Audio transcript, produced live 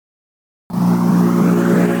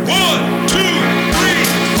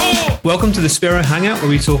Welcome to the Spearo Hangout, where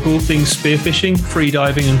we talk all things spearfishing,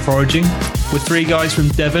 freediving and foraging. We're three guys from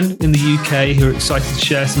Devon in the UK who are excited to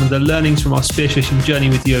share some of the learnings from our spearfishing journey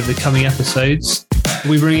with you over the coming episodes.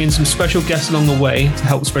 We bring in some special guests along the way to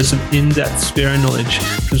help spread some in-depth Spearo knowledge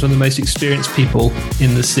from some of the most experienced people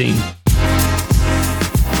in the scene.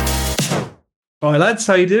 All right, lads,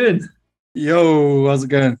 how you doing? Yo, how's it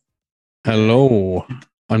going? Hello.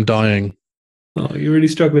 I'm dying. Oh, you're really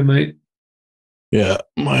struggling, mate. Yeah,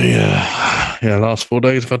 my last 4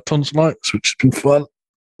 days I've had tonsillitis, which has been fun.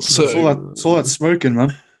 So It's all that smoking,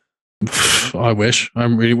 man. I wish.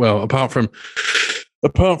 I'm really well. Apart from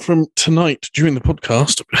tonight during the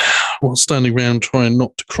podcast, while standing around trying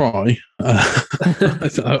not to cry, I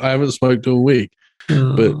haven't smoked all week.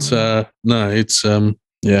 But no, it's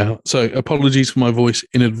yeah. So apologies for my voice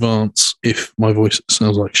in advance if my voice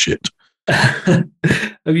sounds like shit.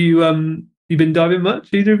 Have you been diving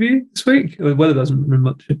much, either of you, this week? The weather doesn't been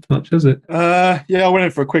much, has it? Yeah, I went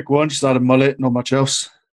in for a quick one, just had a mullet, not much else.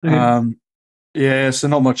 Okay. Yeah, so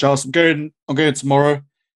not much else. I'm going tomorrow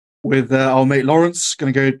with our mate Lawrence.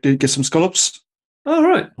 Going to go get some scallops. Oh,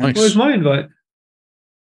 right. Nice. Where's my invite?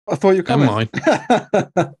 I thought you were coming. Mine.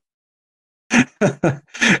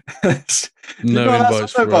 No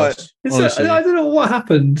invites for us. I don't know what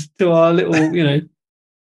happened to our little,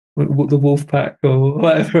 the wolf pack or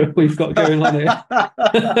whatever we've got going on here.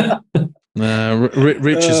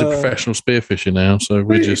 Rich is a professional spearfisher now, so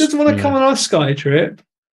he doesn't want to come on our Skye trip.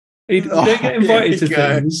 He don't get invited to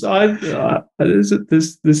things.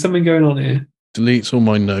 There's something going on here. Deletes all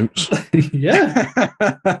my notes. Yeah.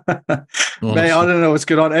 Mate, I don't know what's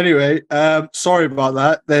going on. Anyway, sorry about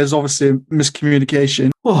that. There's obviously a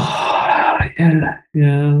miscommunication.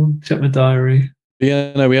 Yeah. Check my diary.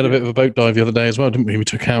 Yeah, no, we had a bit of a boat dive the other day as well, didn't we? We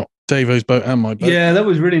took out Davo's boat and my boat. Yeah, that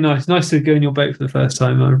was really nice. Nice to go in your boat for the first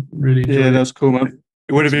time. I really enjoyed it. That was cool, man.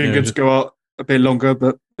 It would have been good to go out a bit longer,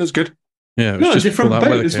 but it was good. Yeah, it was just a different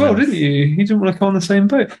boat as well, didn't you? You didn't want to come on the same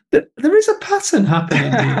boat. There is a pattern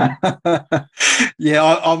happening here.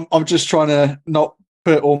 Yeah, I'm just trying to not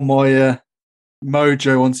put all my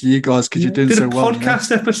mojo onto you guys because you're doing so well. Did a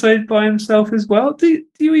podcast episode by himself as well? Do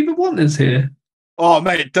you even want us here? Oh,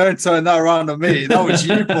 mate, don't turn that around on me. That was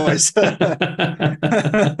you, boys.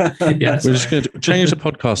 Yes, we're just going to change the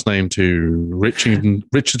podcast name to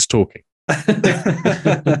Richard's Talking.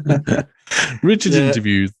 Richard's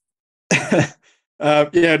Interviews. We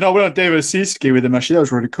went on David Ski with him, actually. That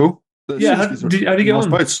was really cool. How did you get on?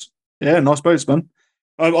 Boats. Yeah, nice boats, man.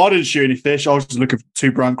 I didn't shoot any fish. I was just looking for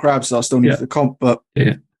 2 brown crabs, so I still need the comp. But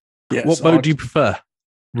What boat do you prefer?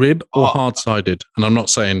 Rib or hard-sided? And I'm not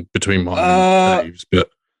saying between mine and Dave's, but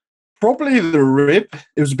probably the rib.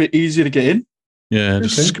 It was a bit easier to get in. Yeah,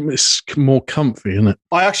 it's more comfy, isn't it?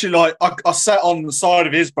 I actually I sat on the side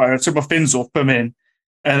of his boat. I took my fins off, put them in,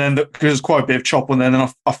 and then because there's quite a bit of chop on there, and then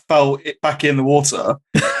I fell it back in the water.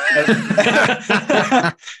 And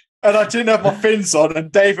I didn't have my fins on, and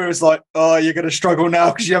David was like, "Oh, you're going to struggle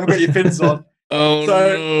now because you haven't got your fins on." No.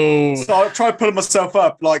 So I tried pulling myself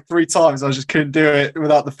up like 3 times. I just couldn't do it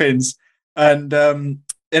without the fins. And in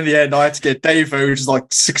the end, I had to get Dave, which is like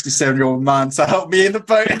 67-year-old man, to help me in the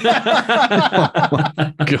boat. Oh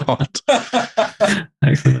my God.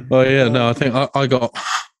 Excellent. Oh yeah, no, I think I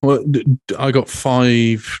got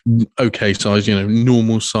 5 okay size,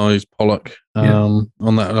 normal size pollock on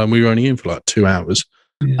that, and we were only in for like 2 hours.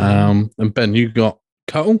 Yeah. And Ben, you got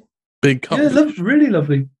cuttle. Big cuttlefish. Yeah, really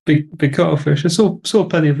lovely big cuttlefish. I saw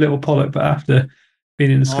plenty of little pollock, but after being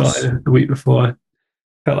in the Skye the week before, I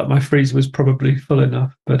felt like my freezer was probably full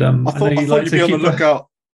enough. But I thought you'd be on the lookout.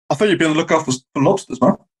 I thought you'd be on the lookout for lobsters,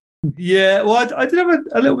 man. Yeah, well, I did have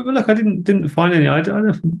a little bit of luck. I didn't find any. I've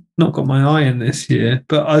not got my eye in this year,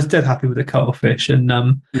 but I was dead happy with the cuttlefish. And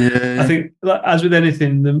I think, like, as with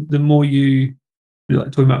anything, the more you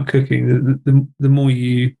like talking about cooking, the more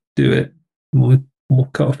you do it, the more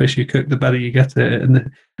cuttlefish you cook, the better you get at it. And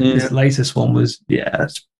this latest one was,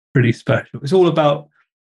 it's pretty special. It's all about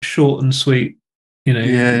short and sweet. Cook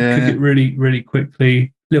it really, really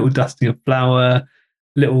quickly. Little dusting of flour,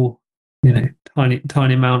 little,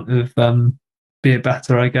 tiny amount of beer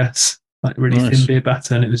batter, I guess, like really thin beer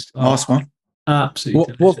batter, and it was nice one.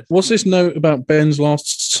 Absolutely. What's this note about Ben's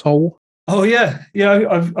last sole? Oh yeah.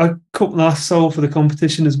 I caught my last sole for the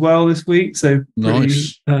competition as well this week, so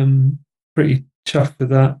nice. Pretty chuffed with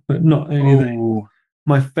that. But not only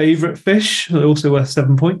my favourite fish, also worth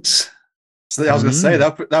 7 points. So I was going to say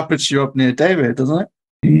that puts you up near David, doesn't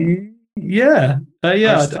it? Yeah. I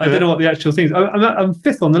don't know what the actual thing is. I'm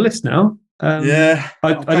 5th on the list now. I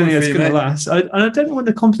don't think it's going to last. I don't know when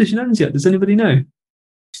the competition ends yet. Does anybody know?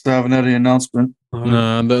 Still haven't had any announcement.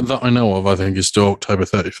 No, that I know of, I think is still October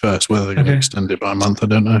 31st. Whether they're going to extend it by a month, I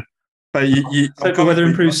don't know. But hope the weather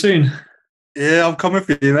improves soon. Yeah, I'm coming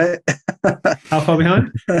for you, mate. How far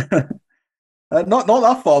behind? Not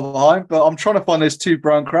that far behind, but I'm trying to find those 2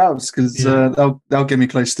 brown crabs because they'll get me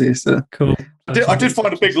close to you. So. Cool. I did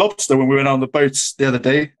find a big lobster when we went on the boats the other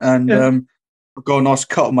day, and I've got a nice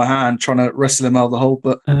cut on my hand trying to wrestle him out of the hole.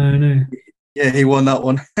 But no. Yeah, he won that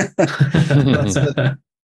one.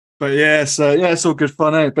 But it's all good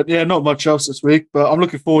fun, eh? But yeah, not much else this week. But I'm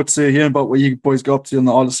looking forward to hearing about what you boys got up to on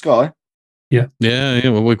the Isle of Skye. Yeah.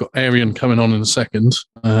 Well, we've got Aareon coming on in a second,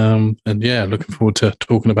 and looking forward to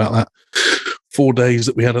talking about that. 4 days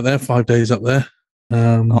that we had up there, 5 days up there.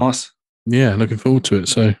 Nice. Yeah, looking forward to it.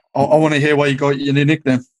 So I want to hear why you got your new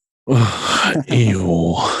nickname.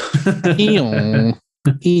 Ew.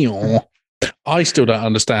 I still don't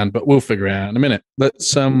understand, but we'll figure it out in a minute.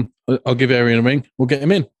 Let's I'll give Aareon a ring. We'll get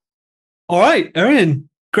him in. All right, Aareon,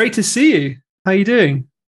 great to see you. How are you doing?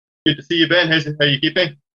 Good to see you, Ben. How are you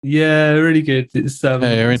keeping? Yeah, really good. It's Hey,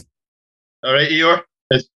 Aareon. All right, Eeyore.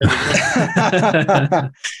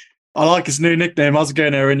 I like his new nickname. How's it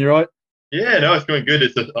going, Aareon? You right? Yeah, no, it's going good.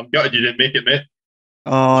 I'm gutted you didn't make it, mate.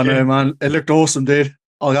 Oh, no, man. It looked awesome, dude.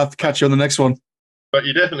 I'll have to catch you on the next one. But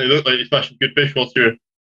you definitely look like you're smashing good fish whilst you're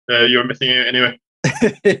missing out anyway.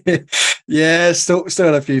 Yeah, still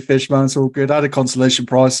had a few fish, man. It's all good. I had a consolation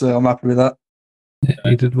prize, so I'm happy with that. Yeah,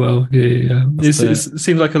 you did well. Yeah. It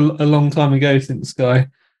seems like a long time ago since Skye.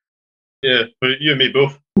 Yeah, but you and me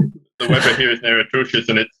both. The weather here is now atrocious,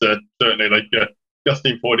 and it's certainly like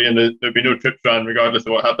gusting 40, and there'll be no trips around regardless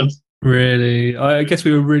of what happens. Really? I guess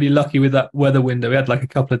we were really lucky with that weather window. We had like a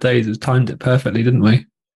couple of days. It timed it perfectly, didn't we?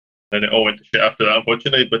 And it all went to shit after that,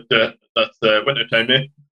 unfortunately, but that's winter time now.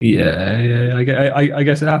 Yeah. I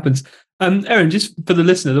guess it happens. Aareon, just for the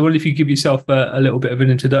listeners, I wonder if you give yourself a little bit of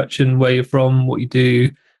an introduction, where you're from, what you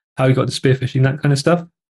do, how you got to spearfishing, that kind of stuff.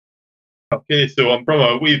 Okay, so I'm from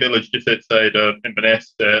a wee village just outside of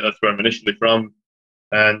Inverness. That's where I'm initially from,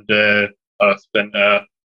 and I spent a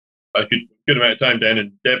good amount of time down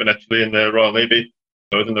in Devon, actually, in the Royal Navy.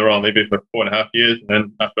 So I was in the Royal Navy for 4.5 years, and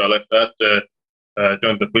then after I left that,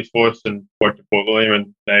 joined the police force and worked in Port William,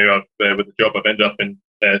 and now with the job I've ended up in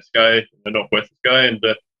Skye, in the northwest of Skye, and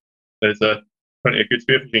there's plenty of good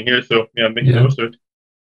spearfishing here, so yeah, I'm making the most of it.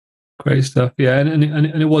 Great stuff, yeah, and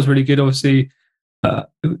it was really good. Obviously,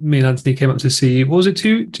 me and Anthony came up to see. What was it,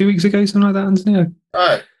 two weeks ago, something like that, Anthony?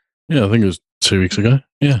 Yeah, I think it was 2 weeks ago.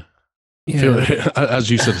 Yeah. As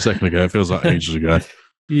you said a second ago, it feels like ages ago.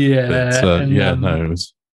 Yeah, but, it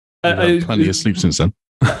was. Plenty of sleep since then.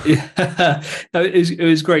 Yeah, no, it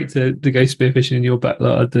was great to go spearfishing in your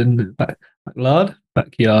backyard.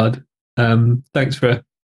 Thanks for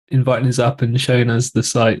inviting us up and showing us the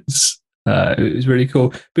sights. It was really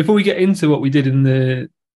cool. Before we get into what we did in the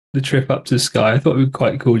trip up to Skye, I thought it would be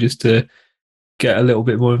quite cool just to get a little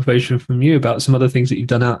bit more information from you about some other things that you've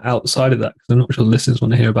done outside of that, because I'm not sure the listeners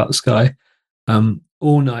want to hear about Skye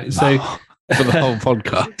all night. So for the whole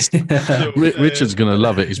podcast. Richard's going to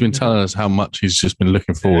love it. He's been telling us how much he's just been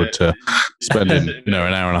looking forward to spending, an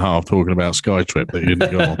hour and a half talking about Skye trip that you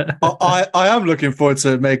didn't go on. I am looking forward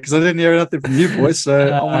to it, mate, because I didn't hear anything from you boys, so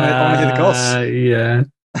I want to hear the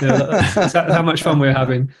costs. That's how much fun we're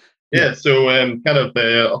having. Yeah, so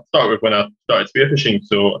I'll start with when I started spearfishing.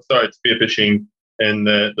 So I started spearfishing in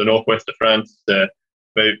the northwest of France about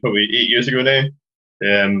probably 8 years ago now.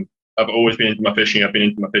 I've always been into my fishing. I've been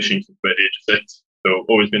into my fishing since about the age of 6. So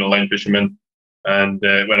always been a line fisherman. And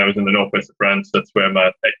when I was in the northwest of France, that's where my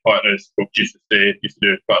ex-partner's folks used to stay. Used to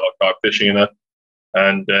do quite a lot of carp fishing and that.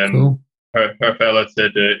 And cool. her fella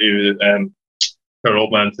said her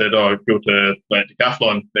old man said, "Oh, go to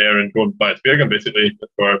Decathlon there and go and buy a spear gun," basically,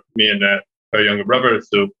 for me and her younger brother.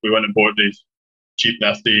 So we went and bought these cheap,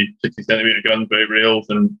 nasty 60cm guns, without rails,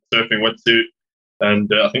 and surfing wetsuit.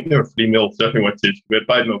 And I think they were 3mm surfing wetsuits. We had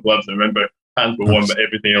 5mm gloves. I remember hands were warm, but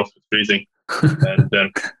everything else was freezing.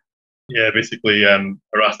 And basically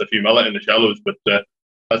harassed a few mullet in the shallows. But that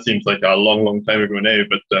seems like a long, long time ago now.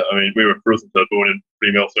 But we were frozen to the bone in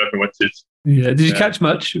 3mm surfing wetsuits. Yeah. Did you catch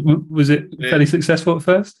much? Was it fairly successful at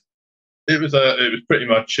first? It was pretty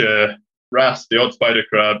much wrasse, the odd spider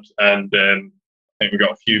crabs, and I think we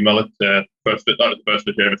got a few mullet. That was the first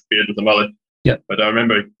fish I ever speared was a mullet. Yeah. But I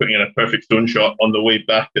remember putting in a perfect stone shot on the way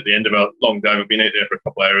back at the end of a long dive. I've been out there for a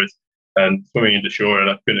couple of hours and swimming into shore,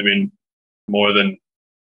 and I couldn't have been more than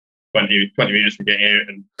 20 meters from getting out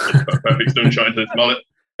and just put a perfect stone shot into this mullet.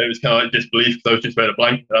 It was kind of like disbelief, because I was just about a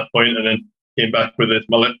blank at that point, and then came back with this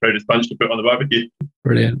mullet, proud as punch, to put on the barbecue.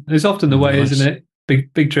 Brilliant. It's often the way, isn't it?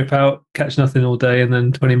 big trip out, catch nothing all day, and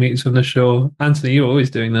then 20 meters from the shore. Anthony, you're always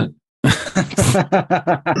doing that.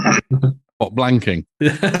 What, blanking?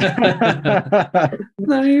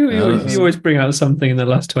 No, you always bring out something in the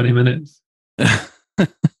last 20 minutes.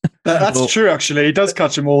 That's true, actually. He does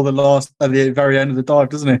catch them all at the very end of the dive,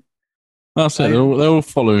 doesn't he? That's it. They're all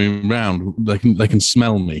following him around. They can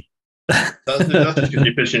smell me. That's just because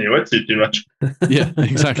you're fishing your wetsuit too much. Yeah,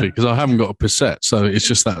 exactly. Because I haven't got a pisset, so it's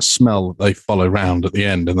just that smell that they follow round at the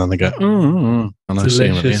end, and then they go, and I see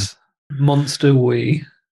them at the end. Monster wee.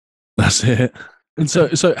 That's it. And so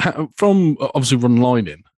from obviously run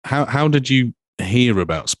lining, how did you hear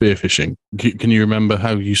about spearfishing? Can you remember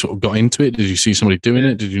how you sort of got into it? Did you see somebody doing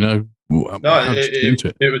it? Did you know? No,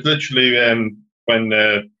 it was literally when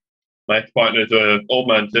my ex-partner's old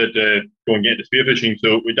man said, go and get into spearfishing.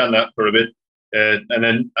 So we done that for a bit. And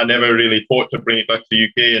then I never really thought to bring it back to the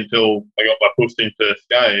UK until I got my posting to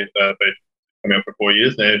Skye, about coming up for 4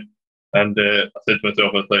 years now. And I said to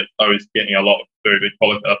myself, I was getting a lot of very big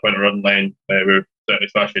pollock at that point of run line. We were certainly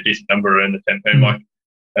smashing a decent number around the 10 pound mark.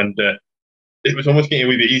 And it was almost getting a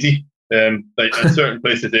wee bit easy. Like at certain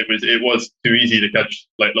places, it was too easy to catch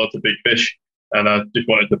like lots of big fish. And I just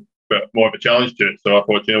wanted to put more of a challenge to it. So I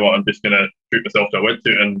thought, you know what, I'm just going to treat myself to a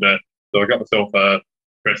wetsuit. And so I got myself a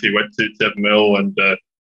Cressy wetsuit, 7mm, and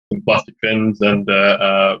some plastic fins, and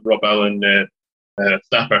Rob Allen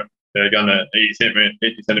snapper. I got an 80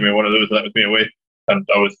 centimeter one of those, and that was me away. And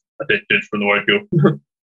I was addicted from the word go.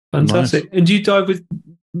 Fantastic. Nice. And do you dive with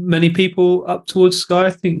many people up towards Skye?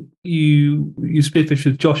 I think you spearfished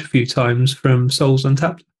with Josh a few times from Souls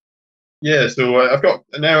Untapped. Yeah, so I have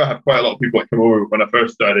quite a lot of people that come over. When I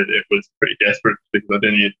first started, it was pretty desperate because I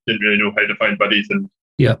didn't really know how to find buddies, and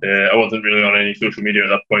I wasn't really on any social media at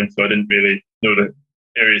that point, so I didn't really know the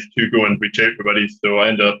areas to go and reach out for buddies. So I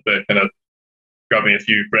ended up kind of grabbing a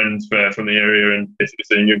few friends from the area and basically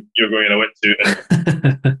saying, you're going in a wetsuit.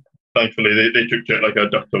 And thankfully, they took to it like a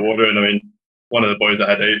duck to water. And I mean, one of the boys I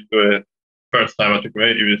had out, first time I took him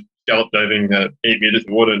out, he was scallop diving 8 meters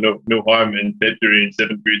of water, no harm in February in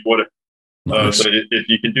 7 degrees water. Nice. So if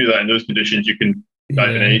you can do that in those conditions, you can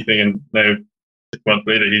dive in anything. And now, 6 months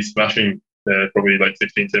later, he's smashing probably like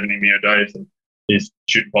 16, 17 meter dives, and he's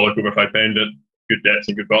shooting pollock over 5 pound at good depths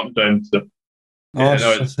and good bottom time. So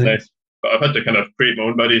it's nice. But I've had to kind of create my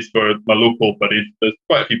own buddies for my local buddies. There's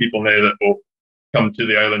quite a few people now that will come to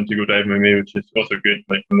the island to go diving with me, which is also good,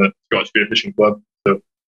 like from the Scottish Spearfishing Club. So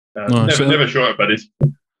never short of buddies.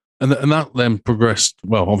 And that then progressed,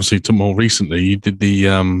 well, obviously to more recently. You did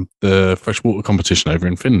the freshwater competition over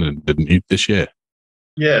in Finland, didn't you, this year?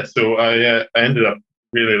 Yeah, so I ended up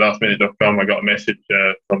really lastminute.com. I got a message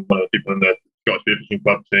from one of the people in the Scottish Spearfishing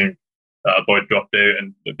Club saying a boy dropped out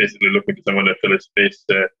and basically looking for someone to fill his space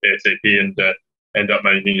ASAP, and ended up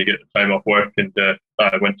managing to get the time off work, and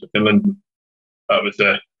I went to Finland. That was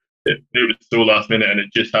it was so last minute, and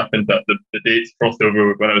it just happened that the dates crossed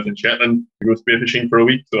over when I was in Shetland to go spearfishing for a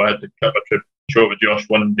week, so I had to cut my trip short with Josh,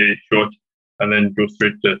 1 day short, and then go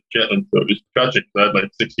straight to Shetland. So it was tragic. I had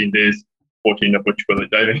like 16 days, 14 of which were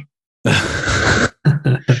like diving.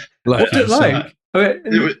 What's it like?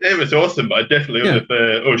 It was awesome, but I definitely would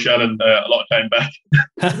have Shannon a lot of time back.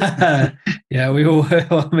 Yeah, we all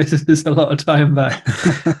miss this a lot of time back.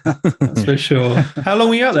 That's for sure. How long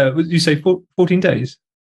were you out there? Did you say 14 days?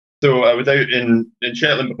 So I was out in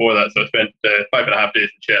Shetland before that, so I spent 5.5 days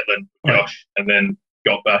in Shetland with Josh, and then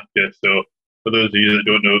got back. So for those of you that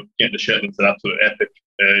don't know, getting to Shetland's an absolute epic.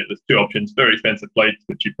 There's 2 options: very expensive flights,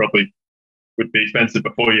 which you probably would be expensive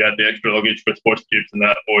before you had the extra luggage for sports tubes and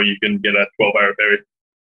that, or you can get a 12-hour ferry.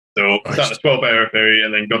 So I sat on a 12-hour ferry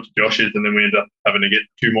and then got to Josh's, and then we ended up having to get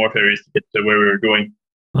 2 more ferries to get to where we were going.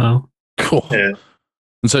 Wow. Cool. Yeah.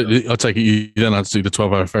 And so I take it you then had to do the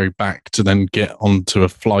 12-hour ferry back to then get onto a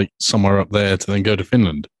flight somewhere up there to then go to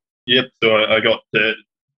Finland? Yep. So I got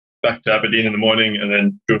back to Aberdeen in the morning and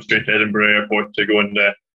then drove straight to Edinburgh Airport to go and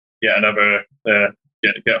get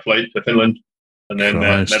a flight to Finland. And then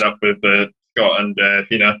met up with Scott and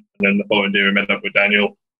Fina. And then the following day we met up with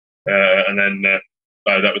Daniel. And then that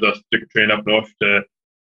was us. Took a train up north to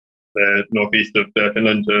the northeast of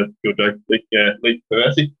Finland to go to Lake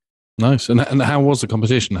Peresi. Nice. And how was the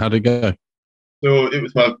competition? How did it go? So it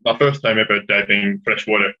was my first time ever diving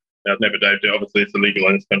freshwater. I've never dived it. Obviously, it's illegal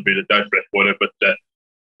in this country to dive freshwater, but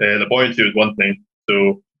the buoyancy was one thing.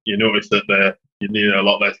 So you notice that you need a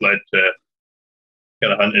lot less lead to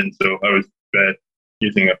kind of hunting. So I was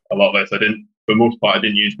using a lot less. For the most part, I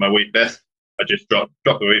didn't use my weight vest. I just dropped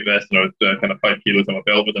the weight vest, and I was kind of 5 kilos on my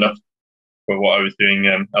belt was enough for what I was doing.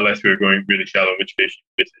 Unless we were going really shallow, in which case you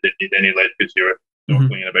basically didn't need any lead because you were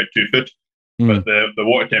snorkeling in about 2 foot. But the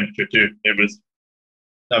water temperature too, it was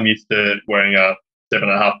I'm used to wearing a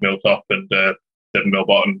 7.5 mil top and 7 mil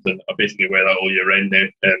bottoms, and I basically wear that all year round now.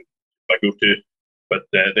 I go to, but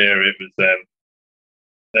there it was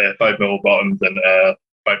 5 mil bottoms and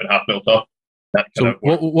 5.5 mil top. So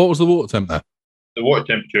what was the water temp there? The water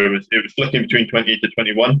temperature was flicking between 20 to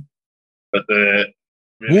 21, but the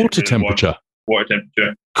water temperature. Water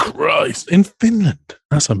temperature. Christ, in Finland,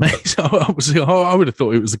 that's amazing. I would have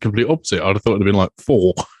thought it was the complete opposite. I'd have thought it'd have been like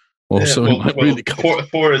 4 or something really cold.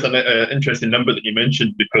 4 is an interesting number that you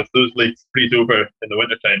mentioned, because those lakes freeze over in the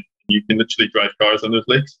wintertime. You can literally drive cars on those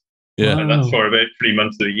lakes. Yeah, and that's for about 3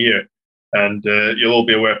 months of the year. And you'll all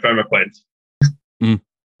be aware of thermoclines.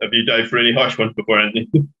 Have you dived for any harsh ones before, Anthony?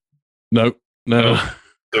 No. So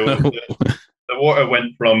the water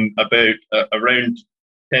went from about around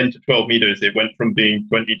 10 to 12 meters. It went from being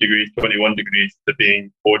 20 degrees, 21 degrees to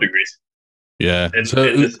being 4 degrees. Yeah.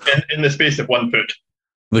 In the space of 1 foot.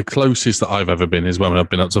 The closest that I've ever been is when I've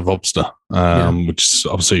been up to Vobster, which is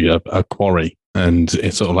obviously a quarry. And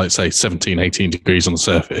it's sort of like, say, 17, 18 degrees on the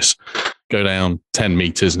surface. Go down 10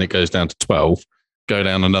 meters and it goes down to 12. Go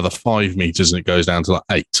down another 5 meters and it goes down to like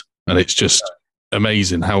 8. And it's just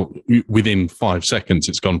amazing how within 5 seconds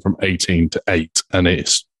it's gone from 18 to 8, and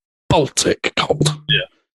it's Baltic cold. Yeah.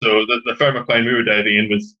 So the thermocline we were diving in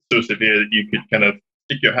was so severe that you could kind of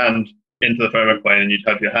stick your hand into the thermocline and you'd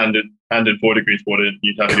have your hand in 4 degrees water, and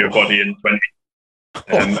you'd have your body in 20.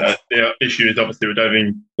 The issue is obviously we're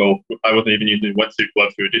diving. Well, I wasn't even using wetsuit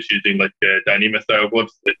gloves. We were just using like Dyneema style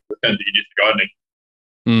gloves that kind of you use for gardening.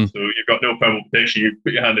 So you've got no thermal protection. You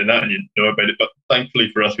put your hand in that and you know about it. But thankfully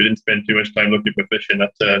for us, we didn't spend too much time looking for fish, and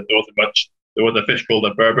that there wasn't much. There was a fish called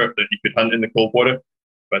a burbot that you could hunt in the cold water,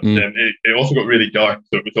 but it also got really dark,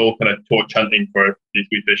 so it was all kind of torch hunting for these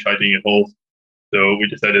wee fish hiding in holes. So we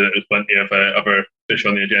decided that there was plenty of other fish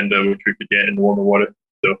on the agenda which we could get in the warmer water.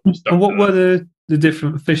 So and what were the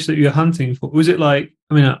different fish that you were hunting for? Was it like,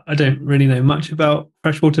 I mean, I don't really know much about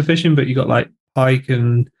freshwater fishing, but you got like pike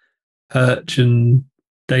and perch and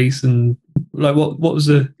dace, and like what was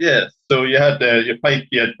the? Yeah, so you had your pike,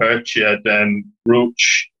 you had perch, you had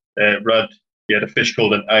roach, rudd, you had a fish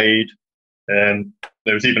called an ide,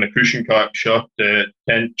 there was even a crucian carp shot,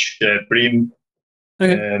 tench, bream.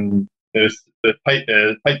 Okay. There's the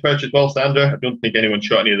pike perch as well, sander. I don't think anyone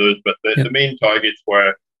shot any of those, but the main targets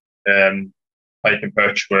were pike and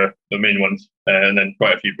perch were the main ones, and then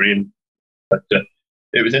quite a few bream. But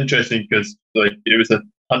it was interesting because like it was a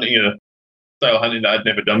style of hunting that I'd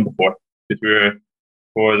never done before. Because we were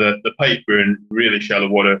for the pike, we were in really shallow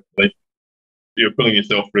water. Like you're pulling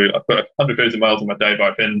yourself through. I put 100,000 miles on my dive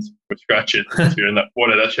bar fins with scratches. So you're in that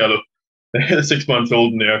water that shallow. 6 months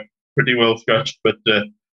old and they're pretty well scratched, but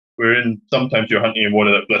sometimes you're hunting in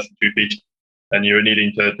water that's less than 2 feet, and you're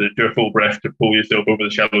needing to do a full breath to pull yourself over the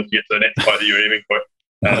shallows to get to the next part that you're aiming for.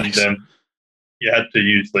 Nice. And you had to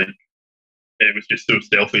use it was just so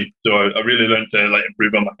stealthy. So I really learned to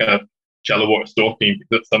improve on my kind of shallow water stalking, because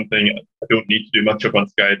that's something I don't need to do much of on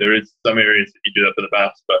Skye. There is some areas that you do that for the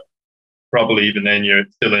bass, but probably even then you're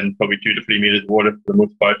still in probably 2 to 3 meters of water for the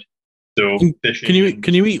most part. So fishing.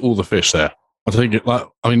 Can you eat all the fish there? I think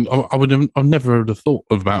I never would have thought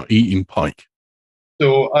about eating pike.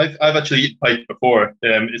 So I've actually eaten pike before.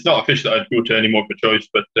 It's not a fish that I'd go to anymore for choice,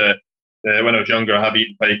 but when I was younger, I have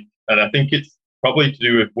eaten pike, and I think it's probably to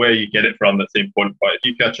do with where you get it from that's the important part. If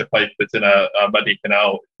you catch a pike that's in a muddy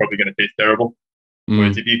canal, it's probably going to taste terrible.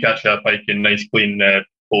 Whereas if you catch a pike in nice, clean,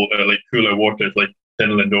 cooler waters like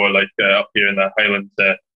Finland or up here in the Highlands,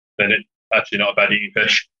 then it's actually not a bad eating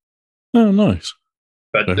fish. Oh, nice.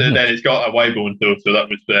 But then it's got a Y bone though, so that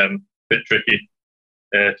was a bit tricky.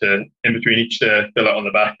 In between each fillet on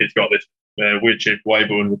the back, it's got this weird shaped Y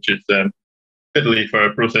bone, which is fiddly for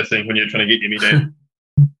processing when you're trying to get your meat out.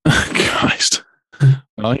 Christ,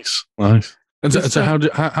 nice. And so how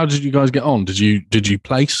did you guys get on? Did you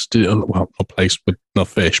place? Not place with no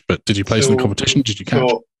fish, but did you place in the competition? Did you catch?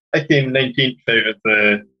 So I came 19th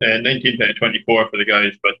out of 24 for the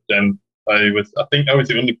guys, but I think I was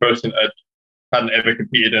the only person that hadn't ever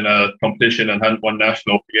competed in a competition and hadn't won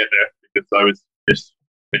national to get there, because I was just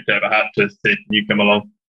picked out of a hat to say, can you come along?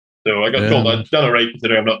 So I got told I'd done all right,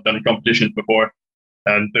 considering I've not done competitions before.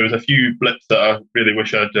 And there was a few blips that I really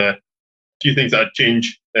wish a few things that I'd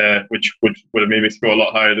change, which would have made me score a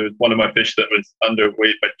lot higher. There was one of my fish that was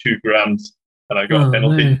underweight by 2 grams, and I got a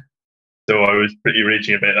penalty. Man. So I was pretty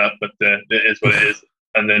raging about that, but it is what it is.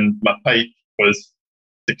 And then my pike was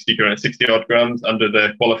 60 odd grams under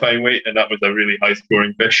the qualifying weight, and that was a really high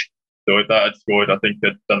scoring fish. So if that had scored, I think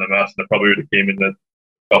I'd done the maths and I probably would have came in the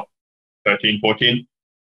top 13, 14.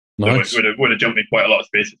 Nice. So it would have jumped me quite a lot of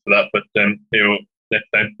spaces for that, but next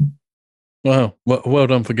time. Wow, well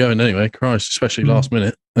done for going anyway. Christ, especially last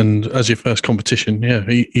minute. And as your first competition,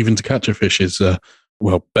 even to catch a fish is,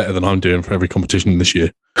 better than I'm doing for every competition this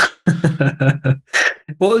year.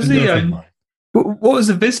 What was what was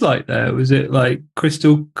the viz like there? Was it like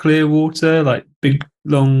crystal clear water, like big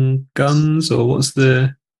long guns, or what's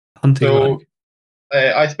the hunting like?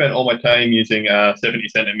 I spent all my time using a 70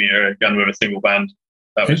 centimeter gun with a single band.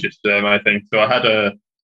 That was just my thing. So I had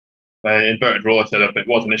my inverted roller setup. It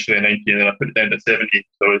was initially a 90, and then I put it down to 70.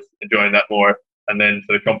 So I was enjoying that more. And then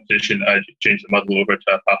for the competition, I changed the muzzle over to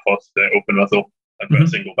a Paphos open muzzle and put a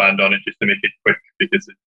single band on it just to make it quick because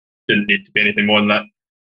it didn't need to be anything more than that.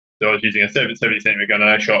 So I was using a 70 centimeter gun, and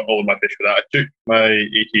I shot all of my fish with that. I took my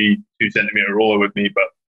 82 centimeter roller with me, but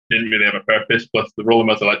didn't really have a purpose. Plus, the roller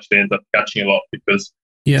muzzle actually ended up catching a lot because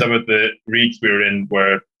some of the reeds we were in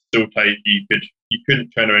were so tight you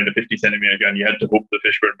couldn't turn around a 50 centimeter gun. You had to hope the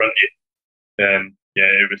fish were in front of you.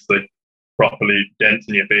 It was like properly dense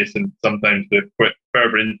in your face, and sometimes the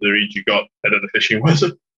further into the reeds you got, the better the fishing was.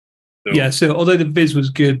 So although the viz was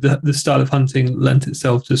good, the style of hunting lent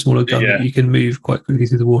itself to a smaller gun that you can move quite quickly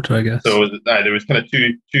through the water, I guess. So there was kind of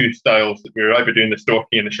two styles. We were either doing the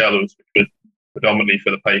stalking in the shallows, which was predominantly for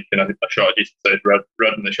the pike, and I shot a decent sized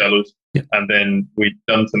rod in the shallows. And then we'd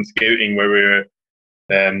done some scouting where we were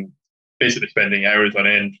basically spending hours on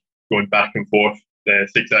end going back and forth,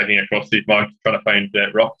 zigzagging across these marks, trying to find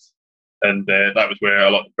rocks. And that was where a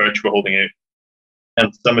lot of perch were holding out.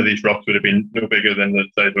 And some of these rocks would have been no bigger than the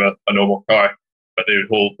size of a normal car, but they would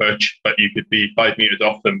hold perch, but you could be 5 meters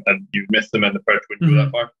off them and you'd miss them and the perch wouldn't go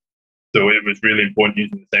that far. So it was really important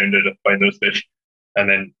using the sounder to find those fish. And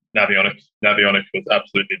then navionics was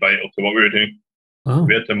absolutely vital to what we were doing.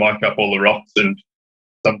 We had to mark up all the rocks, and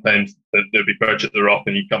sometimes there'd be perch at the rock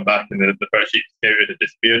and you come back and the perch you scouted had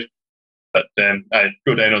disappeared. But I'd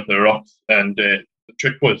go down onto the rocks, and the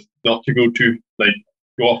trick was not to go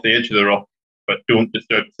off the edge of the rock, but don't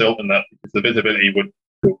disturb the silt in that, because the visibility would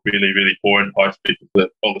go really, really poor in parts because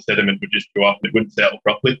all the sediment would just go up and it wouldn't settle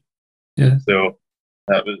properly. So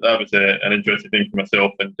that was an interesting thing for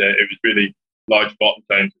myself, and it was really large bottom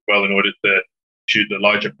times as well in order to shoot the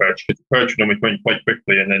larger perch, because the perch would normally come in quite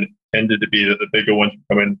quickly, and then it tended to be that the bigger ones would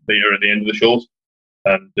come in later at the end of the shoals.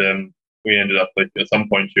 And we ended up at some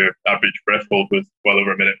point your average breath hold was well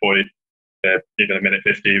over a minute 40, even a minute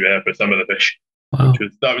 50 for some of the fish.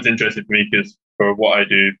 That was interesting for me, because for what I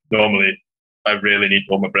do normally, I really need to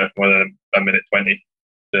hold my breath more than a minute 20.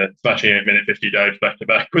 Smashing out minute 50 dives back to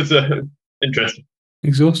back was interesting.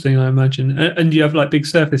 Exhausting, I imagine. And do you have big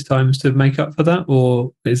surface times to make up for that,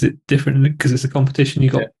 or is it different because it's a competition? You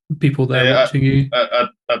got people there watching you.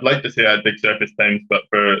 I'd like to say I had big surface times, but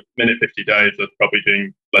for minute 50 dives, I was probably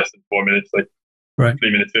doing less than 4 minutes, 3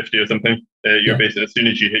 minutes 50 or something. You're basically, as soon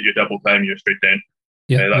as you hit your double time, you're straight down.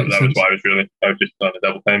 That was what I was just on a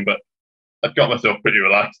double time, but I've got myself pretty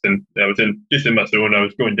relaxed, and I was just in my zone. I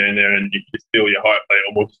was going down there, and you could feel your heart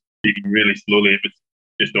almost beating really slowly. It was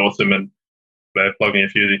just awesome, and plugging a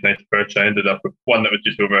few of these nice perch, I ended up with one that was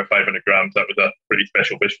just over 500 grams. That was a pretty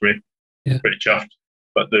special fish for me. Pretty chuffed.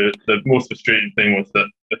 But the most frustrating thing was that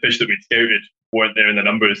the fish that we'd scouted weren't there in the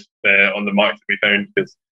numbers on the marks that we found,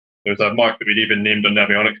 because there was a mark that we'd even named on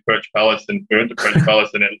Navionics Perch Palace, and we went to Perch Palace,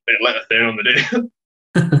 and it let us down on the day.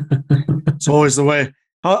 It's always the way.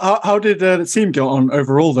 How did the team get on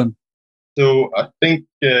overall then? So I think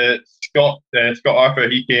Scott Arthur,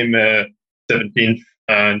 he came 17th,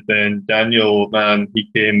 and then Daniel Mann, he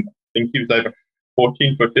came, I think he was either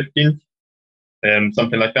 14th or 15th,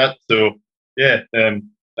 something like that. So and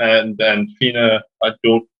Fina,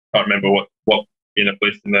 can't remember what Fina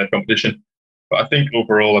placed in the competition, but I think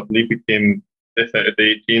overall I believe we came 5th out of the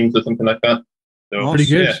 8 teams or something like that. So pretty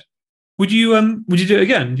good. Yeah. Would you do it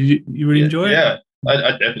again? Did you really enjoy it? Yeah,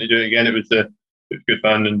 I'd definitely do it again. It was good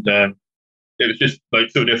fun, and it was just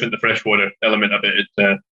so different, the freshwater element of it.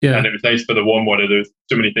 And it was nice for the warm water. There was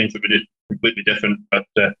so many things that were just completely different. But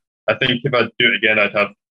I think if I'd do it again, I'd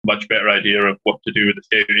have much better idea of what to do with the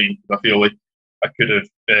scouting. I feel like we could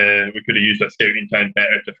have used our scouting time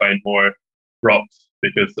better to find more rocks,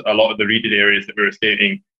 because a lot of the reeded areas that we were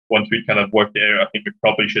scouting, once we kind of worked it out, I think we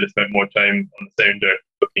probably should have spent more time on the sounder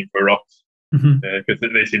looking for rocks, because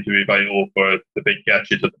they seem to be vital for the big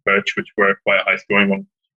catches of the perch, which were quite a high scoring one.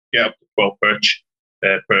 Get up to 12 perch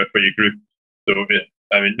for your group. So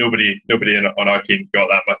nobody on our team got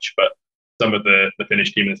that much, but some of the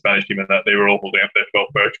Finnish team and the Spanish team and that, they were all holding up their 12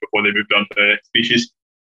 perch before they moved on to the next species.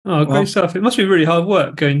 Oh, great stuff! It must be really hard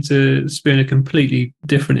work going to spear in a completely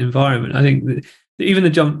different environment. I think that even the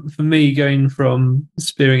jump for me going from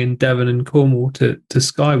spearing in Devon and Cornwall to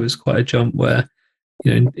Skye was quite a jump. Where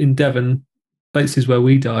in Devon places where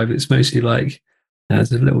we dive, it's mostly like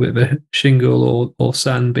there's a little bit of a shingle or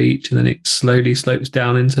sand beach, and then it slowly slopes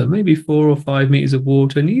down into maybe 4 or 5 meters of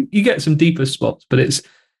water, and you get some deeper spots, but it's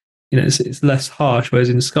it's less harsh. Whereas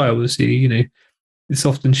in Skye, obviously, it's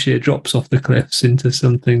often sheer drops off the cliffs into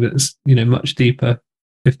something that's much deeper,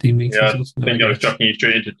 15 meters. Yeah, I think I was chucking you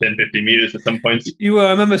straight into 10, 15 meters at some points. You were.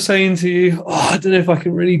 I remember saying to you, I don't know if I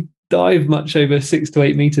can really dive much over 6 to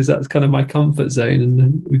 8 meters. That's kind of my comfort zone. And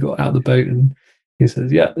then we got out of the boat, and he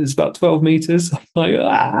says, "Yeah, it's about 12 meters." I'm like,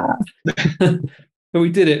 but we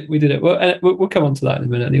did it. We did it. Well, we'll come on to that in a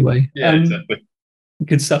minute, anyway. Yeah, exactly.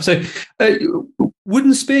 Good stuff. So,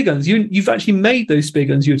 wooden spear guns. You've actually made those spear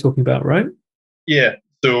guns you were talking about, right? Yeah.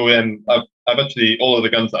 So I've actually, all of the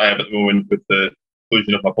guns that I have at the moment with the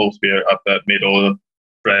inclusion of my pole spear, I've made all of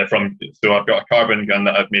them from. So I've got a carbon gun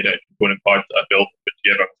that I've made out of component parts that I built and put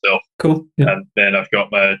together myself. Cool. Yeah. And then I've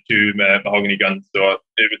got my 2 mahogany guns. So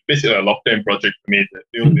it was basically a lockdown project for me.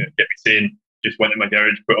 The only thing that kept me sane, just went in my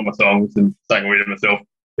garage, put on my songs, and sang away to myself.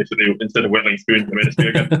 Basically, instead of whittling spoons, I made a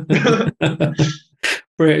spear gun.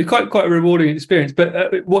 Brilliant. Quite a rewarding experience.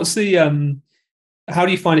 But what's the how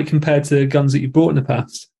do you find it compared to guns that you bought in the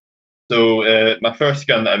past? So my first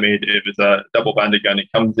gun that I made, it was a double-banded gun.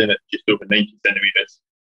 It comes in at just over 90 centimeters,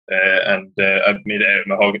 and I made it out of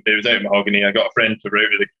mahogany. It was out of mahogany. I got a friend to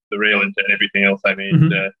route the rail into it, and everything else I made.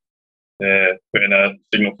 Put in a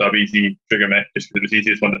signal sub easy trigger mech just because it was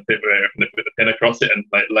easiest one to put the pin across it and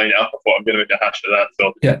like line it up. I thought I'm going to make a hash of that,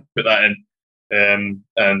 so put that in.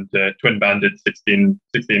 And twin banded 16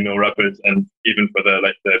 mil rubbers, and even for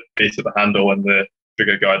the base of the handle and the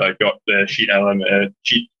trigger guide, I got the sheet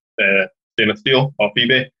stainless steel off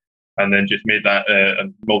eBay, and then just made that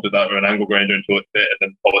and molded that with an angle grinder until it fit, and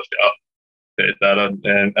then polished it up, fitted that on,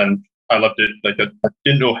 and I loved it. Like I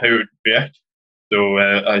didn't know how it would react, so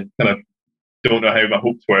I kind of don't know how my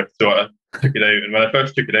hopes were. So I took it out, and when I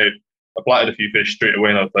first took it out, I blatted a few fish straight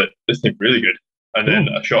away, and I was like, "This thing's really good." And then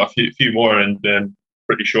I shot a few more, and then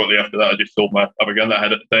pretty shortly after that, I just sold my other gun that I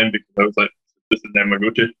had at the time because I was like, "This is now my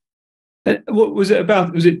go-to." What was it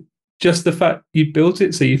about? Was it just the fact you built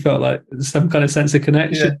it, so you felt like some kind of sense of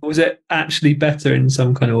connection? Yeah. Or was it actually better in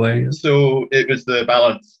some kind of way? So it was the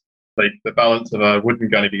balance, like the balance of a wooden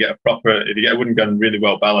gun. If you get a wooden gun really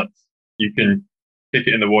well balanced, you can kick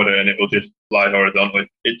it in the water and it will just fly horizontally.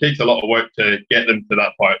 It takes a lot of work to get them to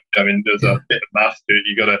that part. I mean, there's a bit of mass to it.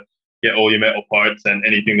 You got to get all your metal parts, and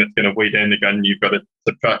anything that's going to weigh down the gun, you've got to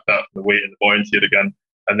subtract that from the weight and the buoyancy of the gun.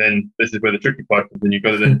 And then this is where the tricky part comes in. You've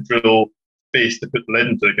got to then drill space to put the lead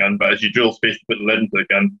into the gun. But as you drill space to put the lead into the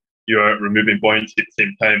gun, you are removing buoyancy at the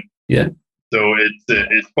same time. Yeah. So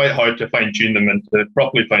it's quite hard to fine tune them, and to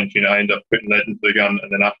properly fine tune it, I end up putting lead into the gun,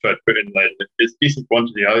 and then after I put in lead, it's decent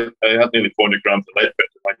quantity. I had nearly 400 grams of lead put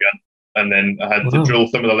into my gun, and then I had to drill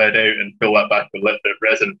some of the lead out and fill that back with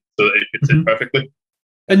resin so that it could sit perfectly.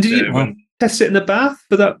 And did you test it in the bath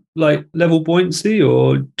for that like level buoyancy,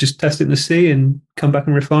 or just test it in the sea and come back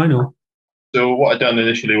and refine? Or so what I done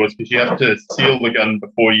initially was, because you have to seal the gun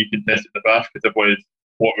before you can test it in the bath, because otherwise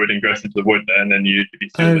water would ingress into the wood and then you'd be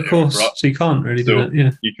sealed. Of course, so you can't really do that.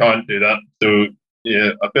 Yeah, you can't do that. So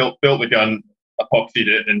yeah, I built the gun, epoxied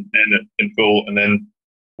it in full, and then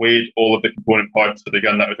weighed all of the component parts of the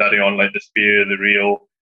gun that was adding on, like the spear, the reel,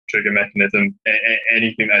 trigger mechanism,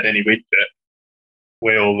 anything that had any weight to it.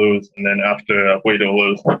 Weigh all those, and then after I've weighed all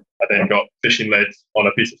those, I then got fishing leads on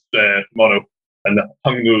a piece of mono and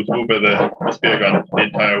hung those over the spear gun the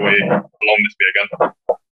entire way along the spear gun.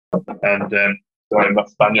 And sorry, my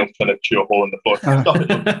spaniel's trying to chew a hole in the floor. Stop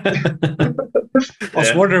it! I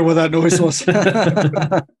was wondering what that noise was.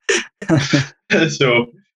 So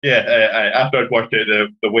yeah, after I'd worked out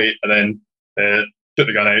the weight, and then took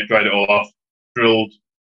the gun out, dried it all off, drilled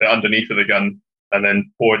the underneath of the gun, and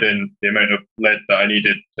then poured in the amount of lead that I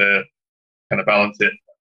needed to kind of balance it,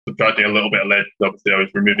 subtracting a little bit of lead because obviously I was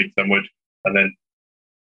removing some wood, and then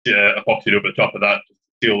epoxied over the top of that to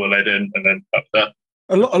seal the lead in, and then that's that.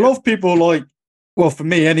 A lot of people, like, well, for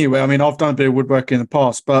me anyway, I mean, I've done a bit of woodworking in the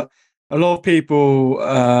past, but a lot of people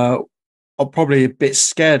are probably a bit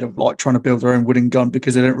scared of like trying to build their own wooden gun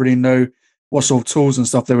because they don't really know what sort of tools and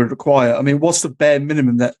stuff they would require. I mean, what's the bare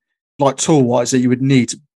minimum that, like tool-wise, that you would need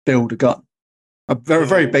to build a gun? A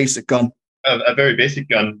very basic gun. A very basic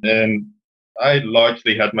gun. I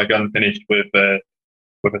largely had my gun finished with a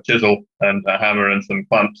chisel and a hammer and some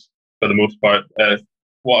clamps for the most part.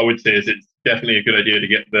 What I would say is it's definitely a good idea to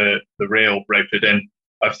get the rail routed in.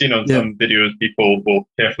 I've seen on some videos people will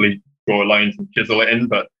carefully draw lines and chisel it in,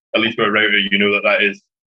 but at least with a router, you know that is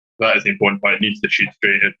the important part. It needs to shoot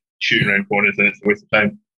straight. If shooting around corners, and it's a waste of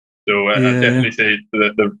time. So I'd definitely say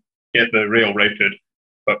get the rail routed.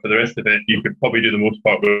 But for the rest of it, you could probably do the most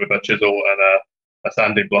part with a chisel and a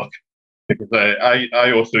sanding block. Because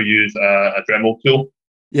I also use a Dremel tool.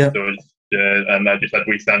 Yeah. So it's, and I just had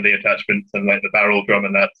wee sanding attachments and like the barrel drum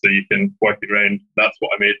and that, so you can work it around. That's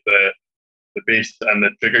what I made the base and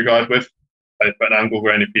the trigger guard with. I put an angle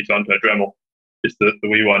grinding piece onto a Dremel, just the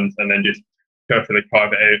wee ones, and then just carefully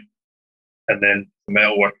carve it out, and then the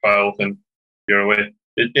metalwork files, and you're away.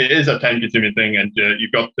 It is a time-consuming thing, and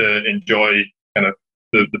you've got to enjoy kind of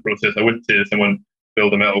the process. I wouldn't say to someone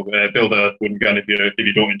build a wooden gun if you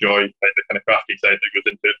don't enjoy like the kind of crafty side that goes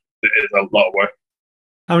into it. It is a lot of work.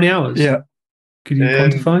 How many hours? Yeah. Could you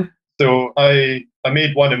quantify? So I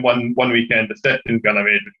made one in one weekend. The second gun I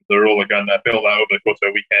made, which was the roller gun, I built that over the course of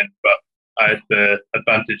a weekend. But I had the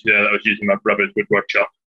advantage that I was using my brother's wood workshop,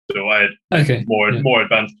 so I had more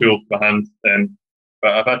advanced tools to my hands.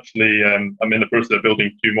 But I've actually I'm in the process of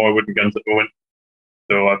building 2 more wooden guns at the moment.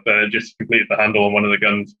 So I've just completed the handle on one of the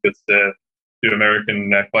guns because 2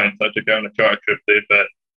 American clients I took out on a charter trip, they've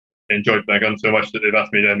enjoyed my gun so much that they've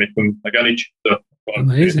asked me to make them a gun each. So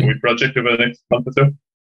amazing. A project over the next month or so.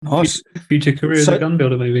 Nice. Future career as a gun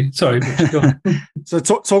builder, maybe. Sorry, go on. So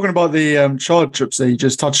talking about the charter trips that you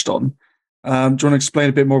just touched on, do you want to explain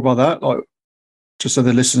a bit more about that, like just so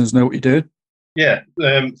the listeners know what you did? Yeah.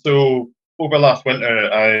 So over last winter,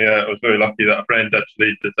 I was very lucky that a friend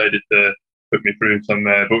actually decided to put me through some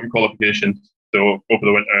boating qualifications. So over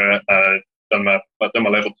the winter, I've done my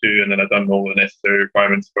level 2, and then I've done all the necessary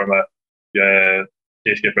requirements for my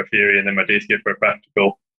day skipper theory and then my day skipper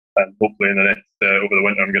practical. And hopefully in the next over the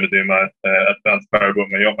winter, I'm going to do my advanced powerboat,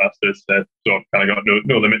 my yacht masters. So I've kind of got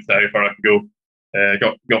no limits to how far I can go.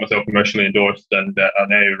 Got myself commercially endorsed, and I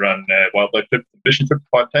now run wildlife trips and fishing trips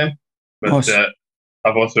part time. But Nice.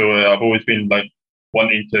 I've always been like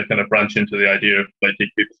wanting to kind of branch into the idea of like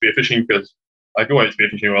taking people spearfishing, because I go out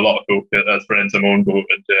spearfishing with a lot of folk as friends on my own boat,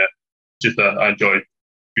 and just I enjoy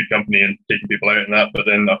good company and taking people out and that. But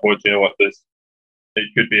then I thought, you know what, it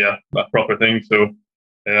could be a proper thing. So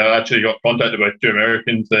I actually got contacted by 2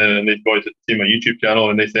 Americans, and these boys had seen my YouTube channel,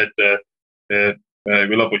 and they said, we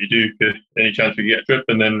love what you do. Any chance we can get a trip?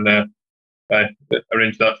 And then I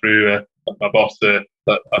arranged that through my boss that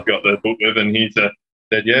I've got the boat with, and he said,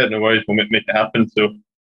 yeah, no worries, we'll make it happen. So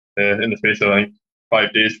in the space of like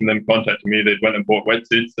 5 days from them contacting me, they went and bought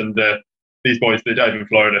wetsuits, and these boys, they dive in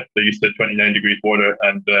Florida. They're used to 29 degrees water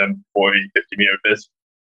and 40, 50 meter fish.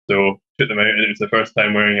 So took them out, and it was the first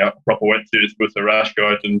time wearing a proper wetsuit as opposed to a rash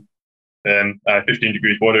guard, and 15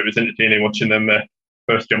 degrees water. It was entertaining watching them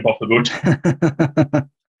first jump off the boat.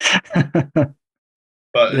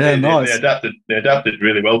 But yeah, nice. They adapted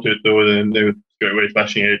really well to it though, and they were straight away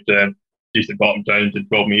smashing out decent bottom tines at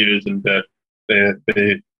 12 meters. And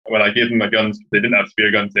they when I gave them my guns, they didn't have spear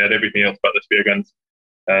guns, they had everything else but the spear guns.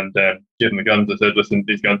 And gave them the guns. I said, listen,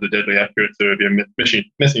 these guns are deadly accurate, so if you're missing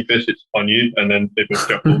fish, it's on you. And then they both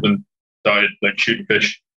chuckled and started like shooting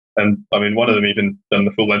fish. And I mean, one of them even done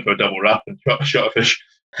the full length of a double wrap and shot a fish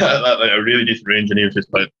at like a really decent range. And he was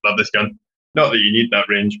just like, love this gun. Not that you need that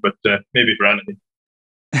range, but maybe for anything.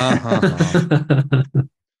 I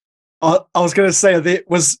was going to say,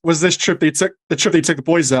 was this trip they took the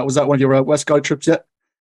boys out? Was that one of your West Skye trips yet?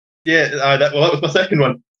 Yeah, that was my second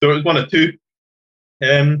one. So it was one of 2.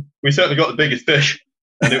 We certainly got the biggest fish,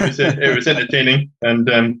 and it was entertaining. And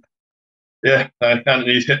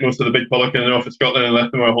Anthony's hit most of the big pollock in the north of Scotland and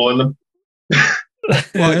left them a hole in them.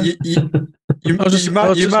 Well, I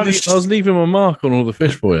was leaving my mark on all the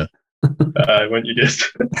fish for you. Weren't you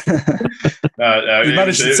just?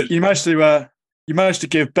 You managed to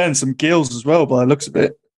give Ben some gills as well, by the looks of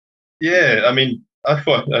it. Yeah, I mean, I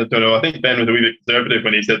don't know. I think Ben was a wee bit conservative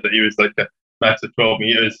when he said that he was like a max of 12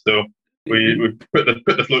 meters. So we put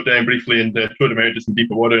the float down briefly and threw him out to some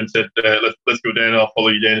deeper water and said, let's go down. I'll follow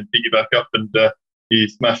you down and pick you back up. And he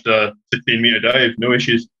smashed a 16-meter dive, no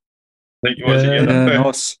issues. I think he was.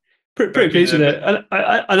 Nice. Pretty pleased with it, and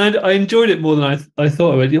I enjoyed it more than I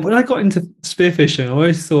thought I would. When I got into spearfishing, I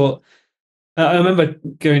always thought. I remember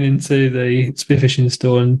going into the spearfishing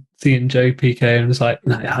store and seeing Joe PK, and was like,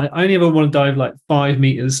 no, I only ever want to dive like 5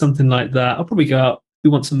 meters, something like that. I'll probably go out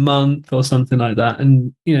once a month or something like that.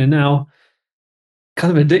 And now,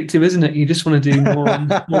 kind of addictive, isn't it? You just want to do more and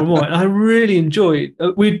more and more. And I really enjoyed.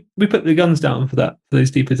 We put the guns down for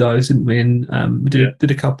those deeper dives, didn't we? And we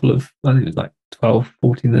did a couple of, I think it was like 12,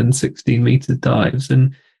 14, then 16 meter dives,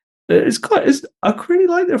 and I really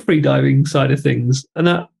like the free diving side of things. And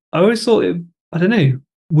I always thought it, I don't know,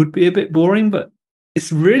 would be a bit boring, but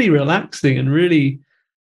it's really relaxing and really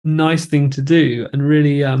nice thing to do, and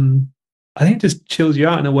really, I think, it just chills you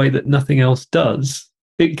out in a way that nothing else does.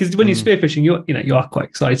 Because when you're spearfishing, you are quite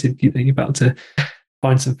excited. You're about to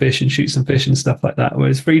find some fish and shoot some fish and stuff like that.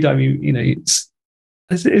 Whereas freediving,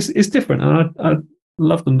 it's different, and I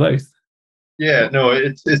love them both. Yeah, no,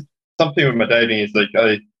 it's something with my diving is like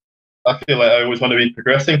I feel like I always want to be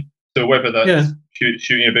progressing. So whether that's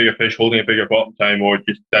shooting a bigger fish, holding a bigger bottom time, or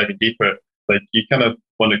just diving deeper, like you kind of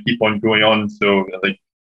want to keep on going on. So like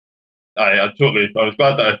I was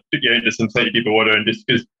glad that I took you into some slightly deeper water, and just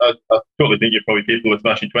because I totally think you're probably capable of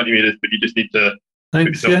smashing 20 meters, but you just need to put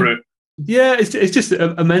yourself through it. Yeah, it's just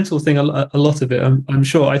a mental thing. A lot of it, I'm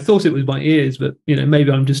sure. I thought it was my ears, but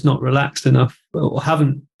maybe I'm just not relaxed enough, or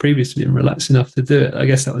haven't previously been relaxed enough to do it. I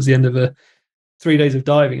guess that was the end of 3 days of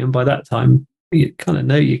diving, and by that time, you kind of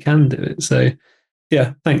know you can do it. So,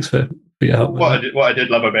 yeah, thanks for your help. What I did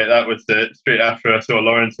love about that was that straight after I saw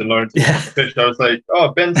Lawrence was the fish, I was like, "Oh,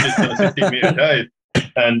 Ben's just done a 16-meter dive,"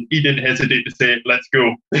 and he didn't hesitate to say, "Let's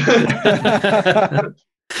go."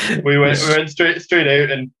 We went straight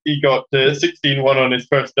out, and he got 16-1 on his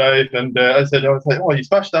first dive, and I was like, "Oh, you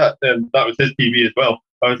smashed that!" And that was his PB as well.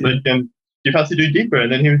 I was like, "Do you fancy doing deeper?"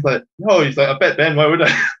 And then he was like, "No." He's like, "I bet Ben, why would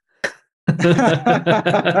I?"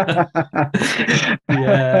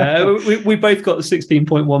 Yeah, we both got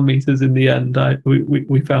 16.1 meters in the end.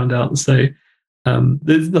 We found out. So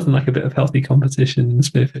there's nothing like a bit of healthy competition in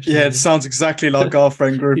spearfishing. Yeah, it sounds exactly like our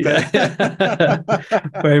friend group. Yeah.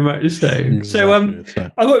 Very much so. Exactly. So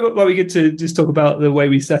I thought it might be good to just talk about the way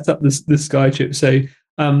we set up the Skye trip. So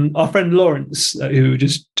our friend Lawrence, who we were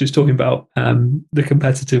just talking about, the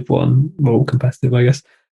competitive one, well, competitive, I guess,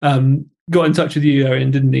 got in touch with you,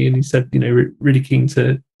 Aareon, didn't he? And he said, really keen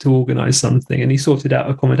to organise something, and he sorted out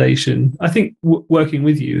accommodation. I think working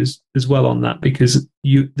with you as well on that, because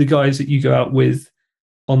the guys that you go out with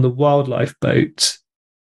on the wildlife boat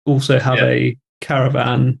also have a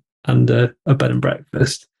caravan and a bed and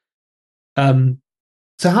breakfast. So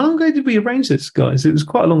how long ago did we arrange this, guys? It was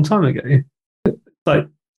quite a long time ago, like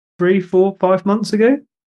 3, 4, 5 months ago.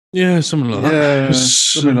 Yeah, something like that. Yeah,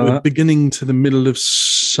 something like that. Beginning to the middle of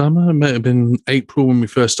summer. It may have been April when we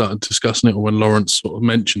first started discussing it, or when Lawrence sort of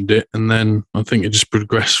mentioned it. And then I think it just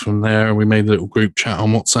progressed from there. We made a little group chat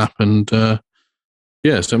on WhatsApp, and so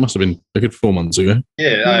it must have been a good 4 months ago.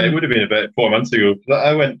 Yeah, it would have been about 4 months ago.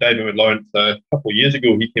 I went diving with Lawrence a couple of years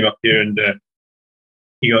ago. He came up here and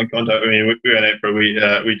he got in contact with me. We went out for a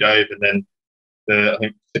wee dive, and then I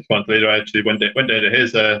think 6 months later, I actually went down to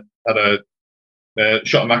his, had a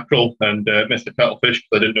shot a mackerel and missed a cuttlefish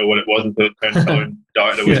because I didn't know what it was until it turned colour and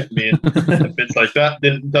darted away from me and bits like that.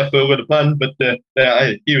 Didn't exactly go with the plan, but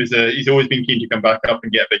he's always been keen to come back up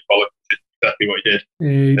and get a big pollock, which is exactly what he did. Yeah,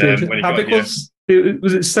 he did. How big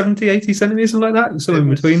was it 70, 80 centimetres, something like that? Somewhere in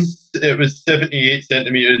between? It was 78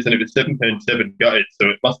 centimetres, and it was 7.7 gutted, so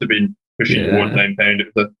it must have been pushing towards £9. It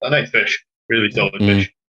was a nice fish, really solid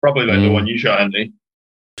fish. Probably like the one you shot, Andy.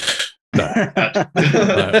 No.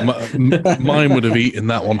 Mine would have eaten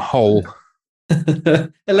that one whole.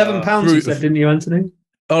 11 pounds, you said, didn't you, Anthony?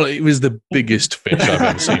 Oh, it was the biggest fish I've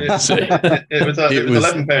ever seen. It was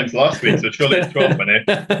 11 pounds last week, so surely it's 12 by now.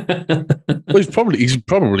 Well, he's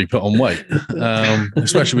probably put on weight,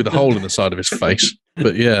 especially with the hole in the side of his face.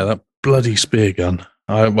 But yeah, that bloody spear gun.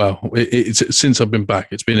 It's since I've been back,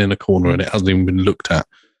 it's been in a corner and it hasn't even been looked at.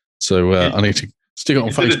 So I need to stick it on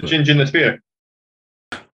Facebook. Ginging the spear.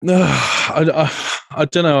 No, I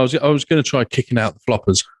don't know. I was going to try kicking out the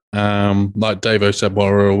floppers, like Davo said while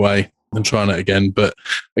we were away, and trying it again. But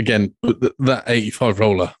again, that 85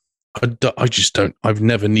 roller, I just don't. I've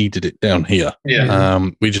never needed it down here. Yeah.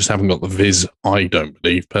 We just haven't got the viz. I don't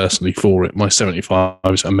believe personally for it. My 75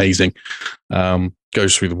 is amazing.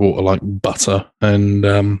 Goes through the water like butter,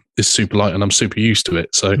 and is super light, and I'm super used to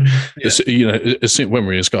it. So when we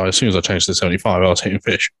were in Skye, as soon as I changed to 75, I was hitting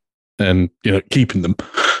fish and keeping them.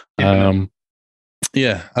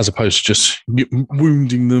 As opposed to just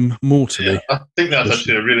wounding them mortally. Yeah, I think that's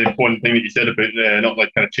actually a really important thing that you said about not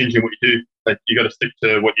like kind of changing what you do. Like you got to stick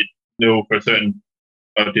to what you know for a certain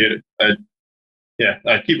idea. I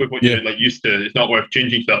keep with what you're like used to. It's not worth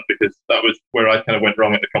changing stuff, because that was where I kind of went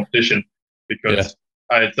wrong at the competition, because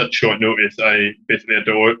I had such short notice. I basically had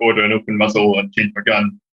to order an open muzzle and change my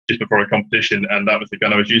gun just before a competition, and that was the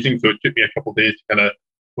gun I was using. So it took me a couple of days to kind of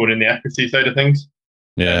hone in the accuracy side of things.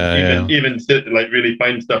 Even like really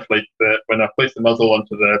fine stuff, like when I placed the muzzle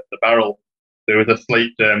onto the barrel, there was a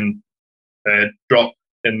slight drop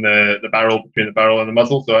in the barrel, between the barrel and the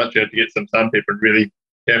muzzle, so I actually had to get some sandpaper and really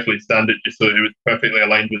carefully sand it just so that it was perfectly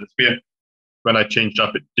aligned with the spear. When I changed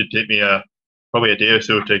up, it did take me probably a day or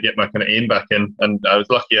so to get my kind of aim back in, and I was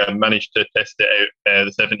lucky I managed to test it out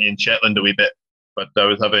the 70 in Shetland a wee bit, but I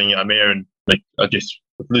was having a mare, and like I just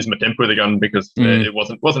losing my temper with the gun because it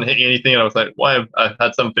wasn't hitting anything, and I was like, why have I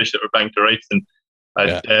had some fish that were banged to rights, and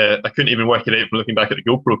I couldn't even work it out from looking back at the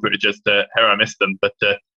GoPro footage as to how I missed them. But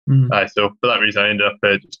so for that reason, I ended up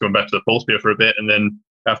just going back to the pole spear for a bit, and then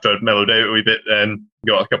after I'd mellowed out a wee bit,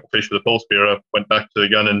 got a couple of fish with the pole spear, I went back to the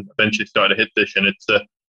gun and eventually started a hit fish. And it's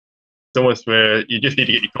almost where you just need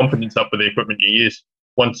to get your confidence up with the equipment you use.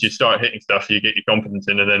 Once you start hitting stuff, you get your confidence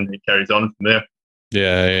in, and then it carries on from there.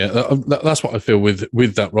 Yeah. That's what I feel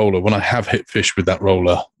with that roller. When I have hit fish with that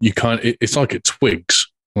roller, it's like it twigs.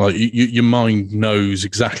 Like your mind knows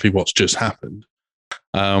exactly what's just happened.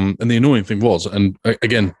 And the annoying thing was, and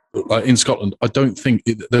again, like in Scotland, I don't think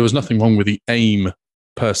there was nothing wrong with the aim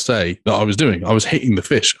per se that I was doing. I was hitting the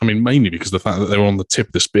fish. I mean, mainly because of the fact that they were on the tip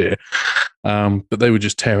of the spear, but they were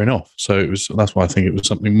just tearing off. So that's why I think it was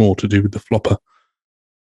something more to do with the flopper.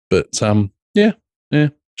 But yeah,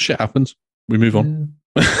 shit happens. We move on.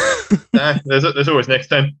 There's always next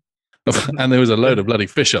time. And there was a load of bloody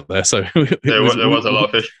fish up there, so there was a lot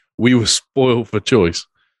of fish. We were spoiled for choice.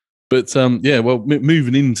 But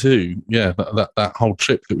moving into that whole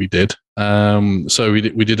trip that we did. So we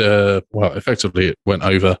did effectively it went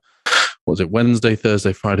over. What was it? Wednesday,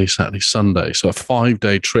 Thursday, Friday, Saturday, Sunday. So a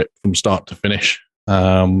 5-day trip from start to finish.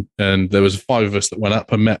 And there was 5 of us that went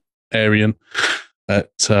up and met Aareon at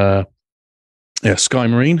Skye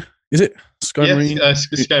Marine. Is it Skye Marine?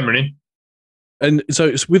 Skye Marine. And so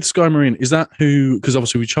it's with Skye Marine. Is that who? Because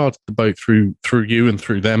obviously we chartered the boat through you and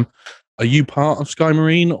through them. Are you part of Skye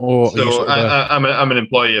Marine, or? So I'm an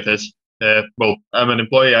employee of his. I'm an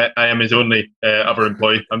employee. I am his only other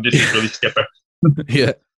employee. I'm just his release skipper.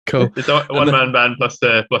 Yeah, cool. It's a one-man band plus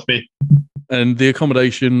me. And the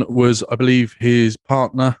accommodation was, I believe, his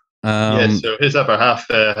partner. So his other half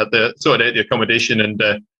had sorted out the accommodation, and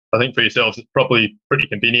I think for yourselves, it's probably pretty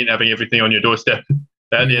convenient having everything on your doorstep.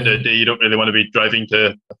 At the end of the day, you don't really want to be driving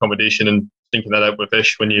to accommodation and stinking that out with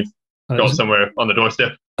fish when you've got somewhere on the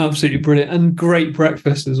doorstep. Absolutely brilliant, and great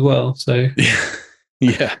breakfast as well. So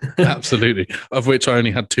yeah, absolutely. Of which I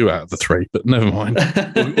only had 2 out of the 3, but never mind.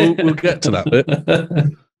 We'll get to that bit.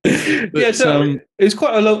 But, so it was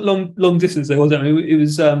quite a long distance there, wasn't it? It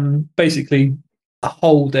was basically a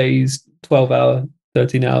whole day's 12-hour,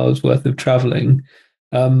 13 hours worth of travelling.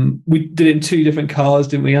 We did it in 2 different cars,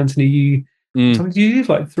 didn't we, Anthony? Time did you leave?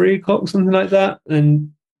 Like 3 o'clock, something like that,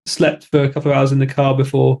 and slept for a couple of hours in the car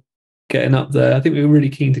before getting up there. I think we were really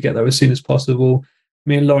keen to get there as soon as possible.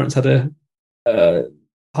 Me and Lawrence had a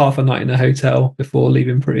half a night in a hotel before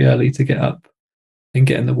leaving pretty early to get up and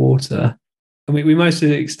get in the water. And we managed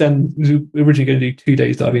to extend. We were originally going to do 2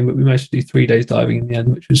 days diving, but we managed to do 3 days diving in the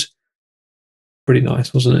end, which was pretty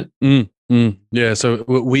nice, wasn't it? Yeah. So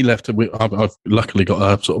we left. I've luckily got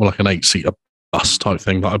a sort of like an 8-seater bus type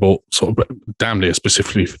thing that I bought sort of damn near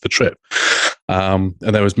specifically for the trip. And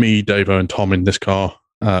there was me, Davo, and Tom in this car,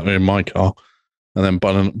 in my car, and then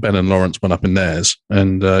Ben and Lawrence went up in theirs.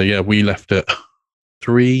 And we left at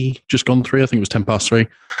 3, just gone 3. I think it was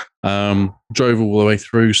 3:10. Drove all the way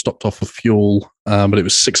through, stopped off for fuel, but it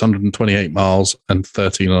was 628 miles and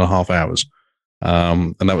 13 and a half hours.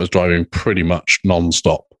 And that was driving pretty much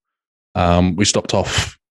non-stop. We stopped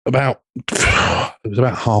off about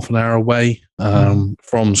half an hour away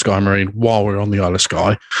from Skye Marine while we were on the Isle of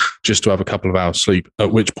Skye, just to have a couple of hours sleep,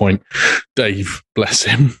 at which point Dave, bless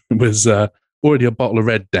him, was already a bottle of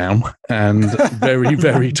red down and very,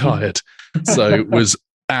 very tired. So was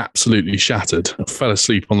absolutely shattered. I fell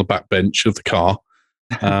asleep on the back bench of the car.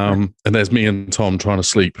 And there's me and Tom trying to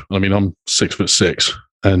sleep. I mean, I'm 6'6",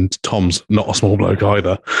 and Tom's not a small bloke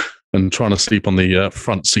either. And trying to sleep on the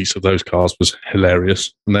front seats of those cars was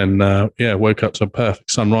hilarious. And then, woke up to a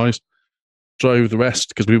perfect sunrise, drove the rest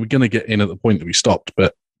because we were going to get in at the point that we stopped,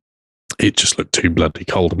 but it just looked too bloody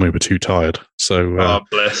cold and we were too tired. So,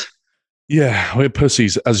 bless. Yeah, we're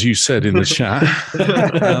pussies, as you said in the chat.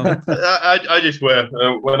 I just were.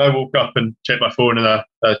 When I woke up and checked my phone, and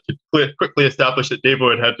I quickly established that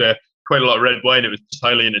Davo had quite a lot of red wine. It was just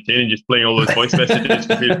highly entertaining, just playing all those voice messages.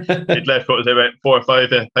 He'd left what was about 4 or 5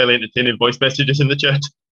 highly entertaining voice messages in the chat.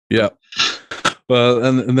 Yeah. Well,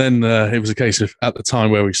 and then it was a case of at the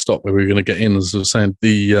time where we stopped, where we were going to get in, as I was saying,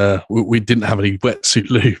 we didn't have any wetsuit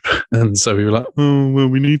lube, and so we were like, oh well,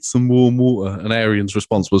 we need some warm water. And Aareon's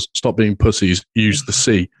response was, "Stop being pussies, use the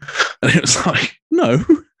sea." And it was like, no,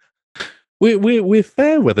 we're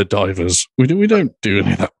fair weather divers. We don't do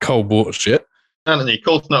any of that cold water shit. Anthony,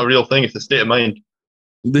 cold's not a real thing; it's a state of mind.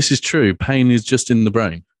 This is true. Pain is just in the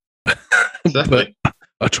brain. Exactly. But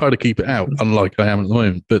I try to keep it out, unlike I am at the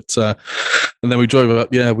moment. But and then we drove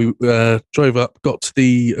up. Yeah, we drove up, got to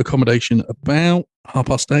the accommodation about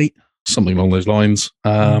 8:30, something along those lines.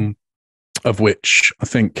 Of which I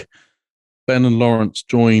think Ben and Lawrence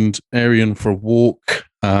joined Aareon for a walk,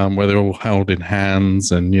 where they're all held in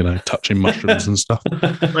hands and, touching mushrooms and stuff.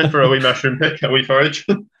 Went for a wee mushroom pick, a wee forage.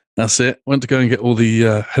 That's it. Went to go and get all the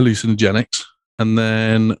hallucinogenics. And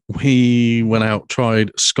then we went out,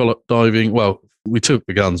 tried scallop diving. Well, we took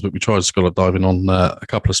the guns, but we tried scallop diving on a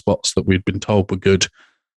couple of spots that we'd been told were good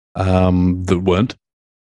that weren't.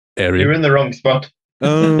 Aareon. You're in the wrong spot.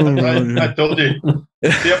 Oh, I told you.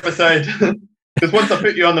 The upper side. Because once I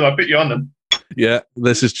put you on them, I put you on them. Yeah,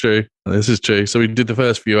 this is true. So we did the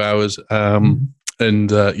first few hours,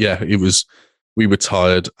 we were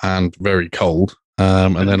tired and very cold.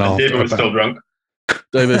 And then after, David was still drunk.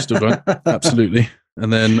 David was still drunk, absolutely.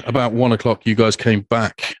 And then about 1 o'clock, you guys came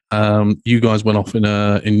back. You guys went off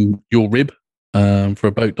in your rib for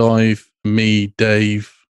a boat dive. Me,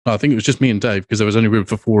 Dave. No, I think it was just me and Dave because there was only room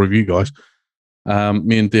for 4 of you guys.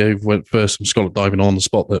 Me and Dave went for some scallop diving on the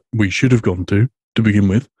spot that we should have gone to begin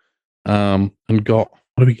with. And got,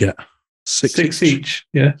 what did we get? Six each.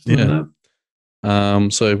 Yeah. Yeah.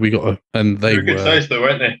 So we got and they were good size though,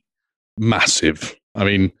 weren't they? Massive. I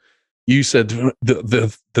mean, you said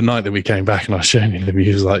the night that we came back and I was showing you them,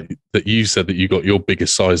 he was like that. You said that you got your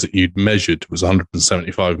biggest size that you'd measured was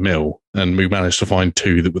 175 mil, and we managed to find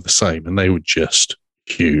 2 that were the same, and they were just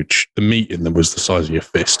huge. The meat in them was the size of your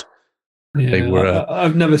fist. Yeah, they were.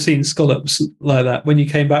 I've never seen scallops like that. When you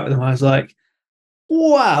came back with them, I was like,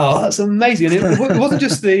 wow, that's amazing. And it wasn't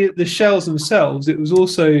just the shells themselves, it was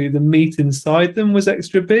also the meat inside them was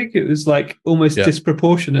extra big. It was like almost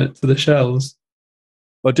disproportionate to the shells.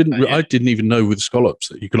 I didn't even know with scallops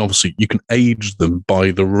that you can age them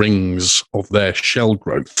by the rings of their shell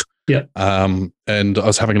growth. Yeah. And I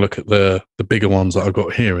was having a look at the bigger ones that I've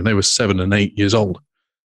got here, and they were 7 and 8 years old.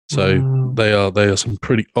 So they are some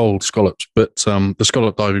pretty old scallops. But the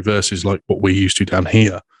scallop diving versus like what we're used to down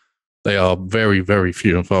here, they are very, very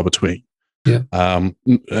few and far between. Yeah.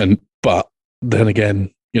 But then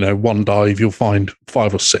again, one dive you'll find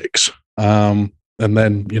 5 or 6, and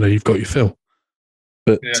then you've got your fill.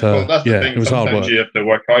 But that's the thing. It was hard work. You have to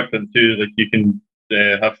work hard for them too. Like you can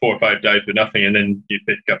have 4 or 5 dives with nothing, and then you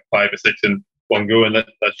pick up 5 or 6 in one go, and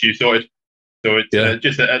that's you sorted. So it's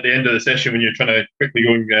just at the end of the session when you're trying to quickly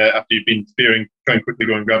go and, after you've been spearing, try and quickly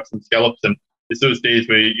go and grab some scallops. And it's those days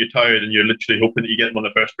where you're tired and you're literally hoping that you get them on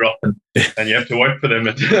the first drop, and you have to work for them.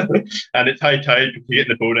 And it's high tide because you're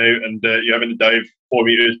getting the boat out, and you're having to dive 4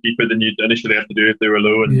 meters deeper than you'd initially have to do if they were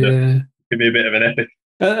low. And it can be a bit of an epic.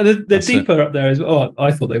 They're deeper up there as well. Oh,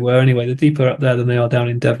 I thought they were anyway. They're deeper up there than they are down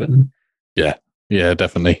in Devon. Yeah,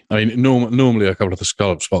 definitely. I mean, normally a couple of the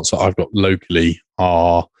scallop spots that I've got locally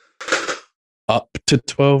are up to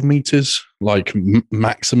 12 meters, like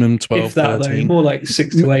maximum 12, if that, 13. More like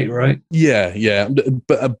 6 to 8, right? Yeah.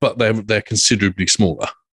 But they're considerably smaller.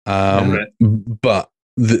 But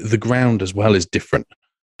the ground as well is different.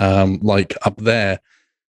 Like up there,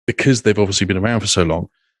 because they've obviously been around for so long,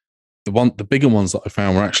 the bigger ones that I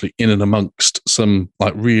found were actually in and amongst some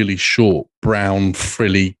like really short brown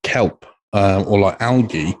frilly kelp or like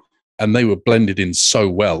algae, and they were blended in so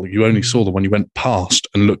well. You only saw them when you went past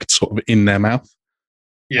and looked sort of in their mouth.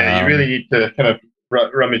 Yeah, you really need to kind of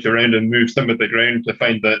rummage around and move some of the ground to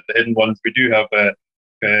find the hidden ones. We do have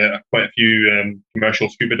quite a few commercial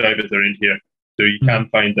scuba divers around here, so you can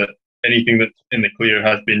find that anything that's in the clear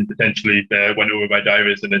has been potentially went over by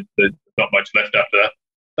divers, and there's not much left after that.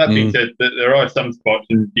 That being said, there are some spots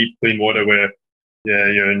in deep, clean water where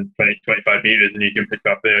you're in 20, 25 meters and you can pick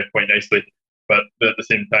up there quite nicely. But at the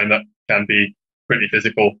same time, that can be pretty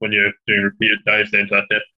physical when you're doing repeated dives into that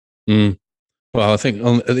depth. Well, I think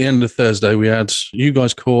at the end of Thursday, we had you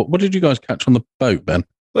guys caught. What did you guys catch on the boat, Ben?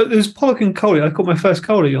 Well, there was pollock and collie. I caught my first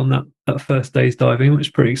collie on that first day's diving, which I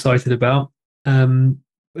was pretty excited about. But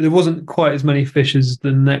there wasn't quite as many fish as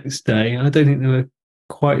the next day. I don't think they were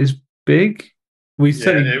quite as big.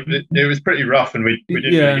 It was pretty rough, and we didn't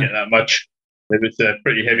really get that much. It was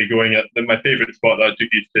pretty heavy going. My favourite spot that I took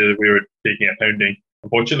you to, we were taking a pounding.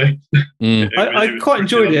 Unfortunately, I quite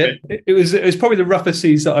enjoyed it. It was probably the roughest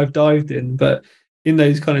seas that I've dived in, but in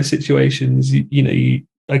those kind of situations,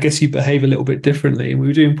 I guess you behave a little bit differently. And we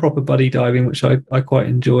were doing proper buddy diving, which I quite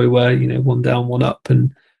enjoy, where one down, one up,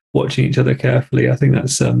 and watching each other carefully. I think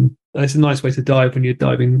that's a nice way to dive when you're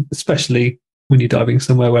diving, especially when you're diving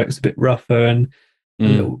somewhere where it's a bit rougher and a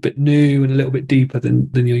little bit new and a little bit deeper than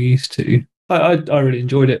you're used to. I really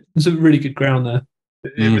enjoyed it. It's a really good ground there.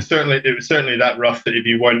 It was certainly that rough that if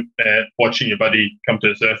you weren't watching your buddy come to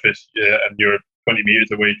the surface and you're 20 meters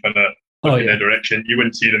away trying to look in their direction, you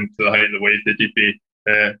wouldn't see them to the height of the wave. They'd be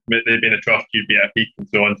in a trough, you'd be at a peak and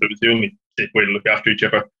so on. So it was the only safe way to look after each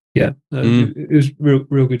other. Yeah, it was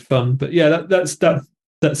real good fun. But yeah, that's that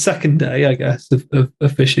second day, I guess,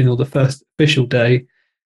 of fishing, or the first official day.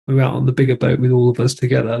 we were out on the bigger boat with all of us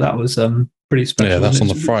together. That was pretty special. Yeah, that's on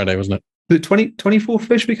the Friday, wasn't it? The 24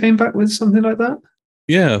 fish we came back with, something like that.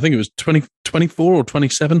 Yeah, I think it was 24 or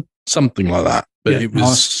 27, something like that. But it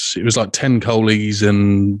was like 10 coalies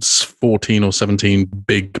and 14 or 17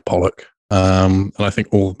 big pollock. And I think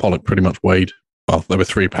all the pollock pretty much weighed, well, they were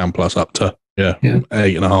 £3 plus up to, 8.5,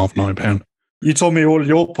 £9. You told me all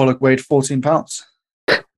your pollock weighed 14 pounds.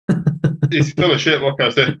 He's full of shit, what can I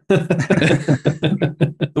say?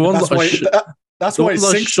 That's why it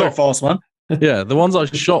sinks so fast, man. Yeah, the ones I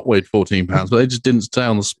shot weighed 14 pounds, but they just didn't stay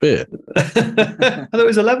on the spear. I thought it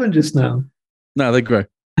was 11 just now. No, they grow.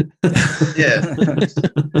 Yeah.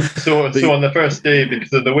 So on the first day,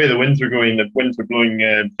 because of the way the winds were going, the winds were blowing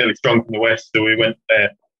fairly strong from the west, so we went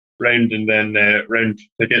round and then round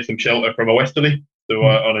to get some shelter from a westerly, so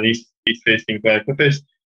on an east-facing cliff face,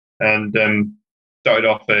 and started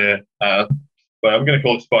off, well, I'm going to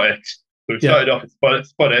call it Spot X. So we started off at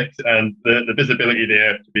Spot X, and the visibility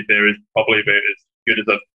there, to be fair, is probably about as good as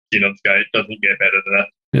I've seen on Skye. It doesn't get better than that.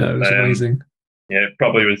 Yeah, it was amazing. Yeah, it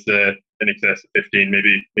probably was in excess of 15,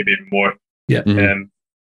 maybe even more. Yeah.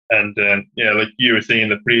 Like you were saying in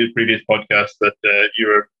the previous podcast that you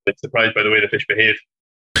were surprised by the way the fish behave.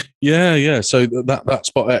 Yeah. So that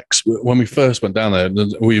Spot X, when we first went down there,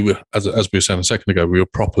 we were, as we were saying a second ago, we were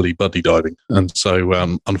properly buddy diving, and so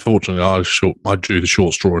unfortunately, I drew the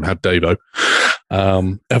short straw and had Davo,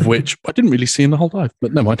 of which I didn't really see in the whole dive,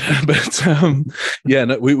 but never mind.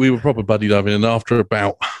 But we were proper buddy diving, and after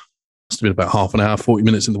about must have been about half an hour, 40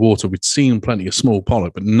 minutes in the water, we'd seen plenty of small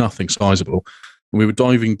pollock, but nothing sizable. And we were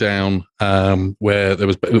diving down where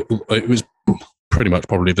it was pretty much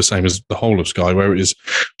probably the same as the whole of Skye, where it is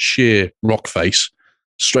sheer rock face,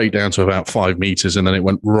 straight down to about 5 meters, and then it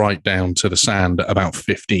went right down to the sand at about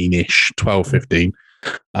 15-ish, 12, 15.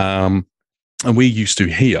 And we used to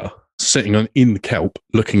here, sitting in the kelp,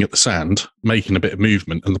 looking at the sand, making a bit of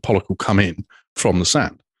movement, and the pollock will come in from the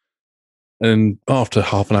sand. And after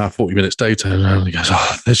half an hour, 40 minutes data, and he goes,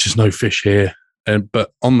 there's just no fish here.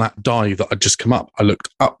 But on that dive that I'd just come up, I looked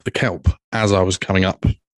up the kelp as I was coming up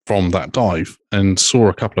from that dive and saw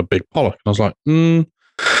a couple of big pollock. And I was like, no,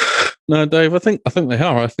 Dave, I think they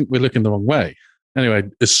are. I think we're looking the wrong way. Anyway,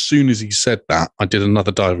 as soon as he said that, I did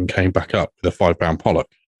another dive and came back up with a £5 pollock.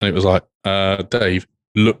 And it was like, Dave,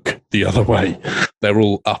 look the other way. They're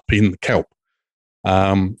all up in the kelp.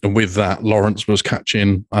 And with that, Lawrence was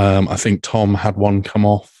catching. I think Tom had one come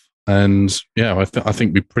off. And I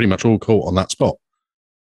think we pretty much all caught on that spot.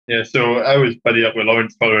 Yeah, so I was buddy up with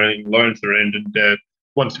Lawrence, following Lawrence around, and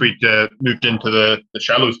once we'd moved into the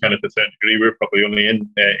shallows kind of to a certain degree, we were probably only in 8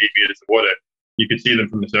 meters of water. You could see them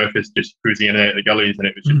from the surface just cruising in and out of the gullies, and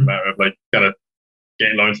it was just a matter of like kind of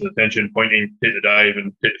getting Lawrence's attention, pointing, take the dive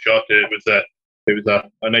and take the shot. It was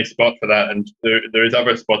a nice spot for that, and there is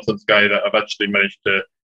other spots on Skye that I've actually managed to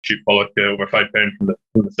shoot pollock over £5 from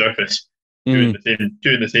the surface during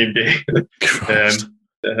the same day.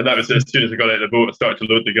 And that was as soon as I got out of the boat, I started to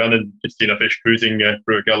load the gun and just seen a fish cruising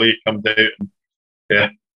through a gully. It comes out,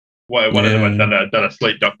 and one of them had done a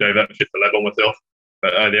slight duck dive. That was just a level myself,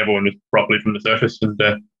 but the other one was properly from the surface. And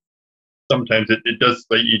sometimes it does,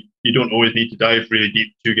 like, you don't always need to dive really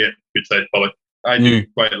deep to get good sized pollock. I do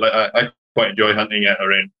I quite enjoy hunting at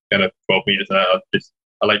around kind of 12 meters, and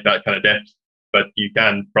I like that kind of depth. But you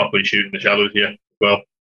can properly shoot in the shallows here as well.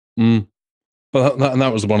 Well,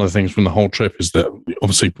 that was one of the things from the whole trip, is that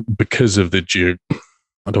obviously because of the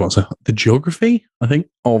geography, I think,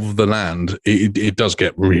 of the land, it does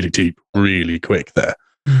get really deep, really quick there.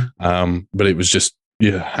 But it was just,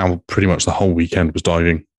 how pretty much the whole weekend was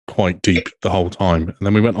diving quite deep the whole time. And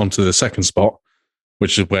then we went on to the second spot,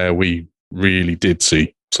 which is where we really did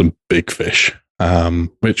see some big fish,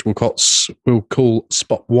 which we'll call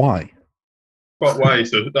Spot Y. Spot Y,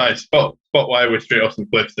 so Spot Y was straight off some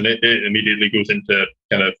cliffs, and it immediately goes into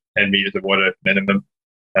kind of 10 meters of water minimum.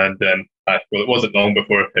 And it wasn't long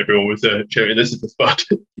before everyone was shouting, "This is the spot."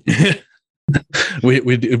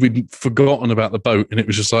 We'd forgotten about the boat, and it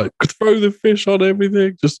was just like, throw the fish on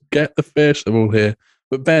everything, just get the fish, they're all here.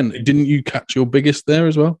 But Ben, didn't you catch your biggest there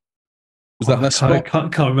as well? Was that that spot? I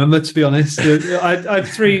can't remember, to be honest. I had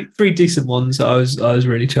three decent ones that I was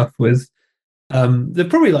really chuffed with. They're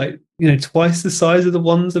probably like, twice the size of the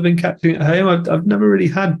ones I've been catching at home. I've never really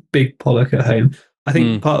had big pollock at home. I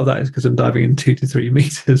think part of that is because I'm diving in 2 to 3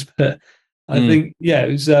 meters, but I think, it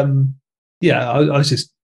was, I was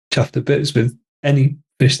just chuffed to bits with any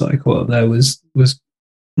fish that I caught up there was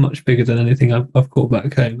much bigger than anything I've caught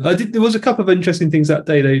back home. There was a couple of interesting things that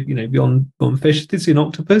day, though, beyond fish. I did see an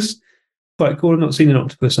octopus. Quite cool. I've not seen an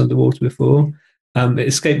octopus underwater before. It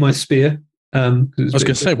escaped my spear. I was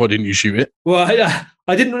going to say, why didn't you shoot it? Well,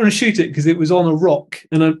 I didn't want to shoot it because it was on a rock,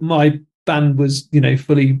 and my band was,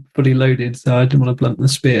 fully loaded, so I didn't want to blunt the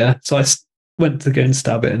spear. So I went to go and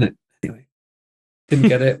stab it, and it anyway didn't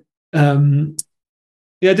get it.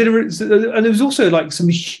 Yeah, I did, and there was also like some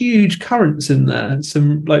huge currents in there,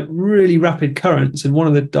 some like really rapid currents. And one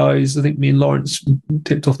of the dives, I think me and Lawrence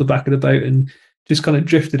tipped off the back of the boat and just kind of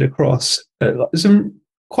drifted across some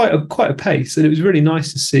quite a pace. And it was really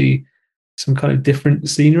nice to see some kind of different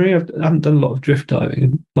scenery. I haven't done a lot of drift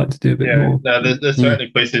diving. I'd like to do a bit more. No, there's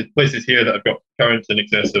certainly places here that have got currents in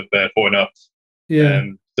excess of 4 knots. Yeah.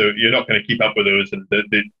 So you're not going to keep up with those. And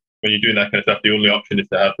when you're doing that kind of stuff, the only option is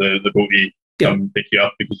to have the boatie come pick you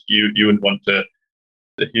up, because you wouldn't want to,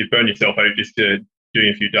 if you burn yourself out just doing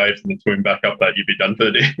a few dives and then swimming back up, that you'd be done for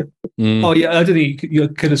the day. Oh yeah, I don't think you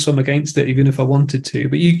could have swum against it even if I wanted to,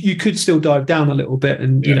 but you could still dive down a little bit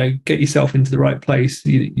and get yourself into the right place.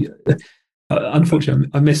 Unfortunately,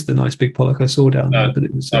 I missed the nice big pollock I saw down there, but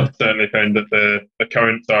it was. I've certainly found that the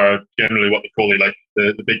currents are generally what the collie like.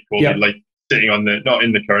 The big collie like sitting on not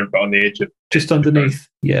in the current, but on the edge of just underneath.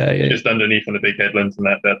 Yeah. Just underneath on the big headlands, and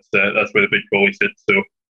that's where the big collie sits. So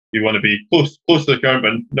you want to be close to the current,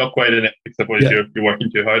 but not quite in it, except when you're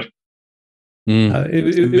working too hard.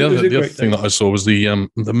 The other thing that I saw was the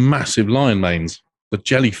massive lion manes, the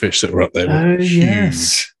jellyfish that were up there. Were huge.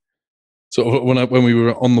 Yes. Sort of when we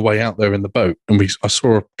were on the way out there in the boat, and I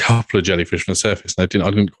saw a couple of jellyfish from the surface, and I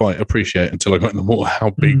didn't quite appreciate until I got in the water how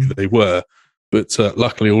big they were. But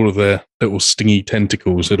luckily, all of their little stingy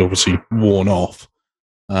tentacles had obviously worn off.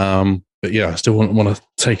 But yeah, I still want to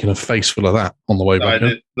take in a face full of that on the way back.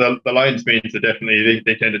 The lion's manes are definitely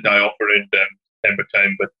they tend to die off around September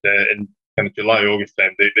time, but in kind of July, August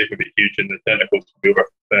time, they can be huge, and the tentacles can be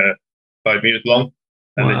over 5 meters long,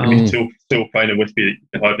 and they can be so fine and wispy that you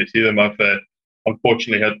can hardly see them. I've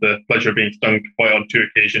unfortunately had the pleasure of being stung quite on 2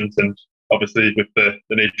 occasions, and obviously with the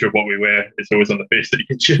nature of what we wear, it's always on the face that you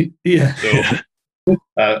can shoot. Yeah. So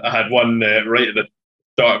I had one right at the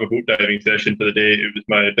start of a boat diving session for the day. It was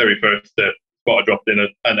my very first spot I dropped in,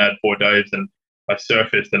 and I had 4 dives, and I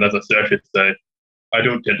surfaced. And as I surfaced, I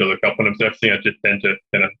don't tend to look up when I'm surfacing. I just tend to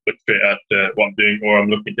kind of look straight at what I'm doing, or I'm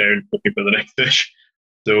looking down, looking for the next fish.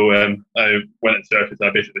 So I went and surfaced.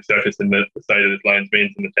 I basically surfaced in the side of this lion's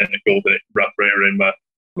manes and the tentacles, and it wrapped right around my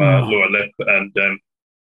lower lip. And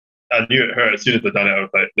I knew it hurt as soon as I done it. I was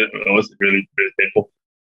like, this is really, really painful.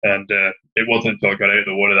 And it wasn't until I got out of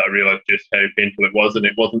the water that I realised just how painful it was. And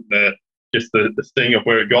it wasn't just the sting of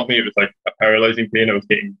where it got me. It was like a paralysing pain. I was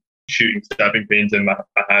getting shooting, stabbing pains in my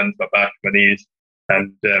hands, my back, my knees.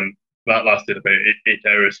 And that lasted about 8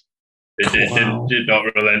 hours. It did not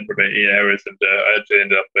relent for about 8 hours. And I actually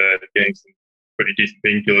ended up getting some pretty decent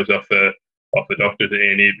painkillers off the doctors at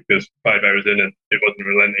A&E, because 5 hours in and it wasn't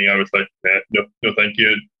relenting. I was like, no, thank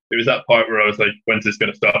you. It was that part where I was like, when's this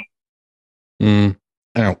going to stop?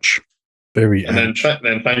 Ouch. Very and ouch.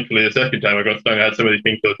 Then thankfully, the second time I got stung, I had some of these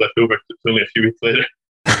painkillers left over. It was only a few weeks later.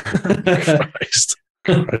 Christ.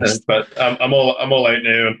 But I'm all out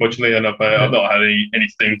now, unfortunately, and I've not had any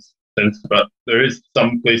stings since. But there is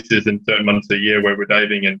some places in certain months of the year where we're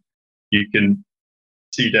diving, and you can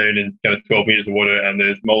see down in kind of 12 meters of water, and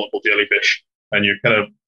there's multiple jellyfish, and you're kind of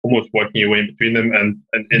almost working your way in between them. And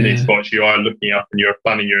in these spots, you are looking up and you're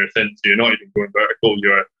planning your ascent, so you're not even going vertical.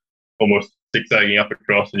 You're almost zigzagging up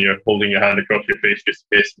across, and you're holding your hand across your face just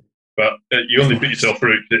in case. But you only put yourself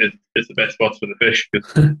through it. It's the best spots for the fish,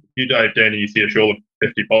 because if you dive down and you see a shoal of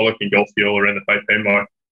 50 pollock engulf you all around the 5 pound mark,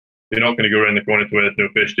 you're not going to go around the corner to where there's no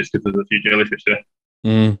fish just because there's a few jellyfish there.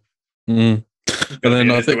 And then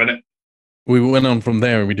I think we went on from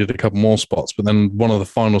there and we did a couple more spots, but then one of the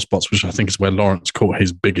final spots, which I think is where Lawrence caught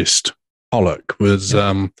his biggest pollock, was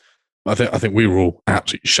I think we were all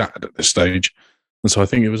absolutely shattered at this stage, and so I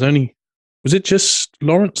think it was it just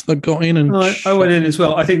Lawrence that got in? And I went in as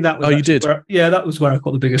well. I think that was. Oh, you did? That was where I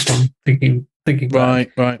caught the biggest one. Thinking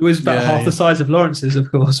right. It was about half the size of Lawrence's,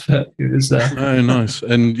 of course, but it was. Oh, nice.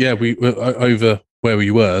 And yeah, we were over where we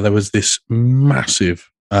were. There was this massive.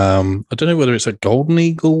 I don't know whether it's a golden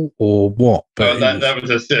eagle or what. But that was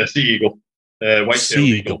a sea eagle, white-tailed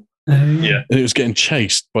eagle. Yeah, and it was getting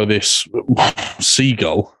chased by this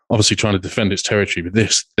seagull, obviously trying to defend its territory. But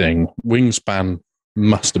this thing, wingspan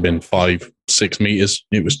must have been 5-6 meters.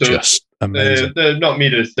 It was just amazing. They're not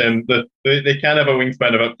meters. They can have a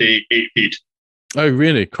wingspan of up to 8 feet. Oh,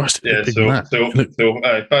 really? Christ! Yeah. So 5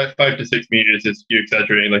 to 6 meters is you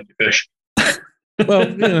exaggerating like you fish. Well,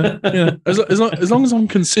 as long as I'm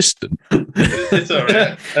consistent, it's all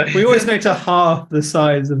right. We always know to half the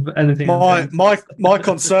size of anything. My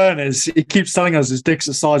concern is he keeps telling us his dick's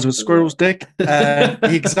the size of a squirrel's dick, and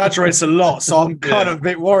he exaggerates a lot. So I'm kind of a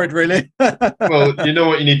bit worried, really. Well, you know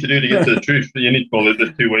what you need to do to get to the truth. You need to call it.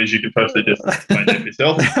 There's two ways. You can firstly just find it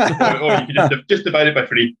yourself, or you can just divide it by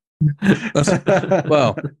 3.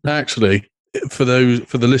 Well, actually, for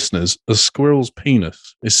the listeners, a squirrel's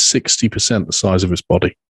penis is 60% the size of its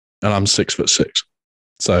body, and I'm 6'6".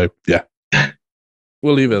 So yeah,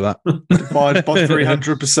 we'll leave it at that. Divide by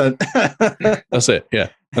 300%. That's it. Yeah,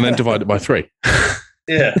 and then divide it by 3.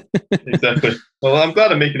 Yeah, exactly. Well, I'm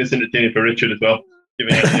glad I'm making this entertaining for Richard as well.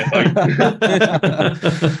 Giving a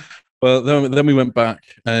thing. Well, then we went back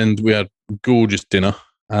and we had gorgeous dinner.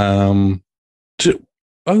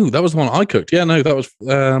 Oh, that was the one I cooked. Yeah, no, that was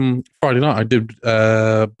Friday night. I did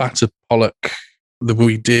batter pollock. That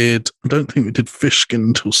we did. I don't think we did fish skin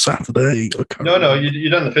until Saturday. No, you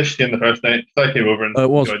done the fish skin the first night. I came over and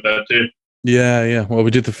enjoyed that too. Yeah. Well,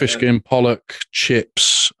 we did the fish skin, pollock,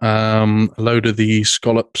 chips, a load of the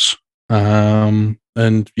scallops, and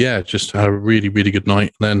yeah, just had a really, really good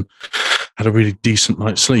night. And then had a really decent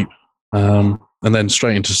night's sleep. And then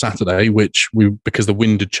straight into Saturday, which because the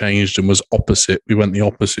wind had changed and was opposite, we went the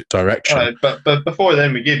opposite direction. Right, but before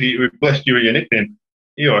then, we blessed you with your nickname,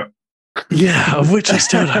 Eeyore. Yeah, of which I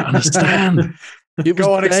still don't understand.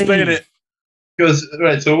 Go on, explain it. Because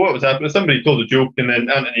so what was happening? Somebody told a joke, and then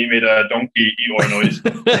Anthony made a donkey Eeyore noise.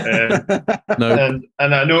 No,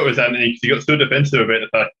 and I know it was Anthony because he got so defensive about the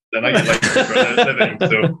fact, and I get like for a living.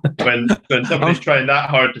 So when somebody's trying that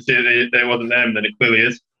hard to say that it wasn't them, then it clearly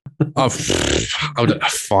is.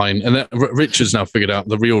 Fine. And then Richard's now figured out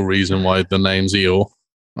the real reason why the name's Eeyore,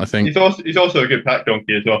 I think. He's also a good pack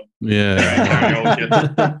donkey as well.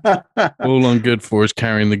 Yeah. All I'm good for is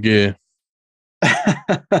carrying the gear.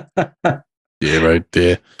 Dear, oh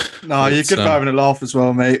dear. No, you're good for having a laugh as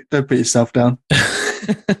well, mate. Don't put yourself down.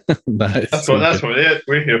 That's what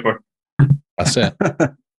we're here for. That's it.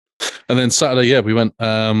 And then Saturday, yeah, we went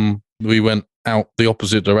out the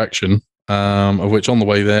opposite direction. Of which on the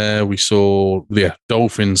way there we saw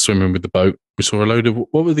dolphins swimming with the boat. We saw a load of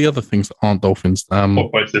what were the other things that aren't dolphins?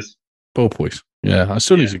 Porpoise. Yeah, I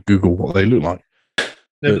still need to Google what they look like.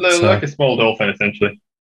 They're like a small dolphin, essentially.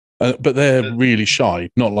 But they're really shy,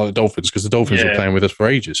 not like the dolphins, because the dolphins were playing with us for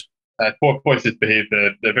ages. Porpoises behave.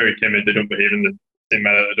 They're very timid. They don't behave in the same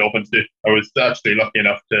manner that the dolphins do. I was actually lucky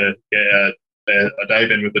enough to get a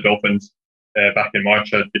dive in with the dolphins back in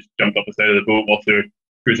March. I just jumped up the side of the boat while they were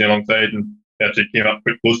cruising alongside, and they actually came up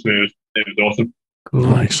pretty close to me. It was awesome. Cool.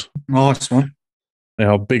 Nice one. They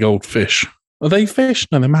are big old fish. Are they fish?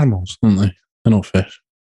 No, they're mammals, aren't they? They're not fish.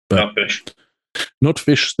 Not fish. Not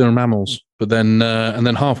fish. They're mammals. But then, and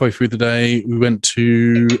then halfway through the day, we went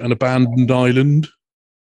to an abandoned island.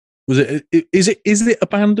 Was it? Is it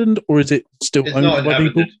abandoned, or is it still owned by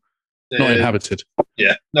people? Not inhabited.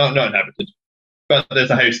 Yeah, not inhabited. But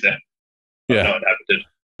there's a house there. Yeah, not inhabited.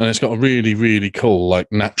 And it's got a really, really cool,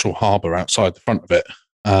 like, natural harbour outside the front of it,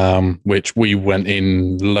 which we went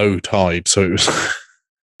in low tide. So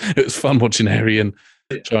it was fun watching Aareon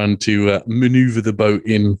trying to manoeuvre the boat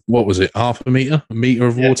in, what was it, half a metre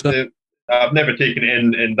of water? I've never taken it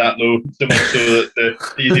in that low, so much so that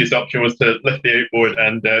the easiest option was to lift the outboard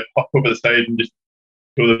and hop over the side and just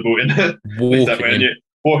throw the boat in.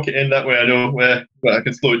 Walk it in that way. I know I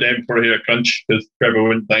can slow it down before I hear a crunch, because Trevor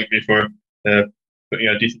wouldn't thank me for putting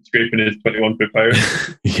a decent scrape in his 21-foot power.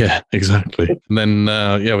 Yeah, exactly. And then,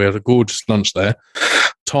 we had a gorgeous lunch there.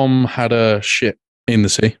 Tom had a shit in the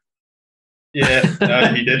sea.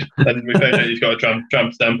 Yeah, he did. And we found out he's got a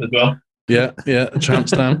tramp stamp as well. Yeah, a tramp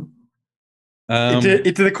stamp. He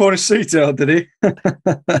did the Cornish sea tail, did he?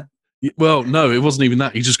 Well, no, it wasn't even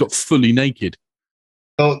that. He just got fully naked.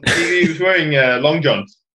 Well, he was wearing long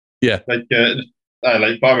johns. Yeah. Like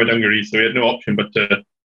farmer dungarees, so he had no option but to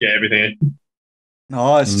get everything in.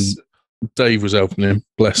 Nice. And Dave was helping him,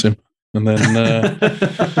 bless him. And then and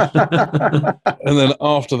then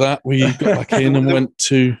after that, we got back in and went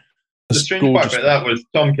to the strange part about that was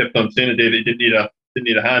Tom kept on saying today that he didn't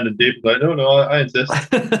need a hand, and Dave was like, no, I insist.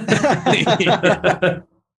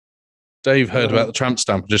 Dave heard about the tramp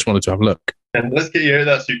stamp and just wanted to have a look. And let's get you out of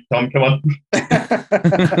that suit, Tom. Come on.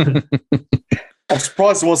 I'm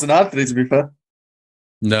surprised it wasn't Anthony, to be fair.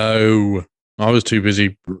 No, I was too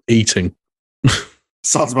busy eating.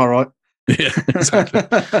 Sounds about right. Yeah, exactly.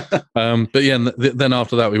 But yeah, then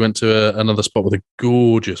after that, we went to another spot with a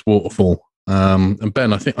gorgeous waterfall. And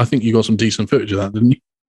Ben, I think you got some decent footage of that, didn't you?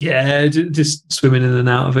 Yeah, just swimming in and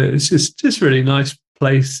out of it. It's just really nice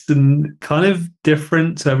placed and kind of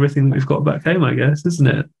different to everything that we've got back home, I guess, isn't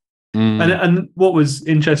it? And what was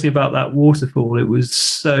interesting about that waterfall, it was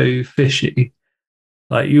so fishy.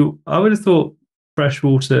 Like I would have thought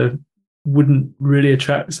freshwater wouldn't really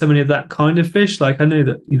attract so many of that kind of fish. Like I know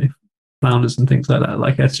that flounders and things like that,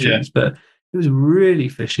 like estuaries, but it was really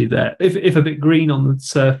fishy there. If a bit green on the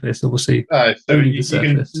surface, obviously. So you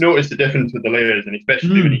can notice the difference with the layers, and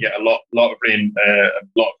especially when you get a lot of rain, a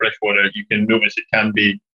lot of fresh water, you can notice it can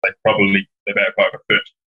be like probably the better part of a foot,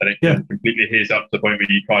 and it can completely haze up to the point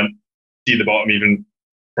where you can't see the bottom even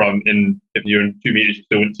if you're in 2 meters, you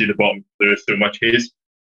still wouldn't see the bottom. There is so much haze.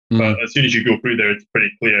 But as soon as you go through there, it's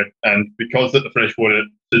pretty clear. And because that the fresh water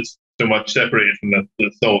is so much separated from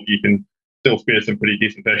the salt, you can still spear some pretty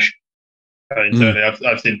decent fish. And certainly,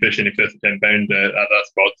 I've seen fish in excess of 10 pounds at that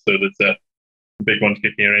spot. So there's big ones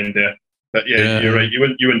kicking around there. But you're right. You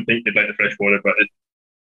wouldn't think they'd like the fresh water, but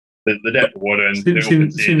the depth of water and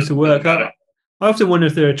seems to work. I often wonder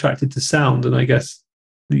if they're attracted to sound, and I guess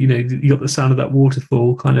you got the sound of that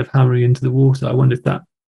waterfall kind of hammering into the water. I wonder if that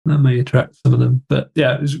may attract some of them. But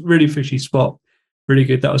yeah, it was a really fishy spot, really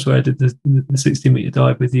good. That was where I did the 60-meter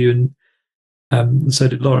dive with you, and so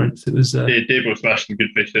did Lawrence. It was Dave was smashing good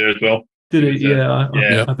fish there as well. Did it? Yeah,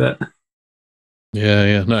 I bet.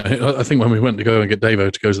 Yeah. No, I think when we went to go and get Davo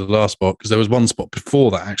to go to the last spot, because there was one spot before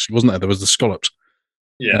that actually, wasn't there? There was the scallops.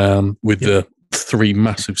 Yeah. With the 3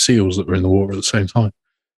 massive seals that were in the water at the same time.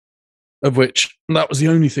 Of which that was the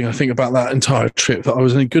only thing I think about that entire trip that I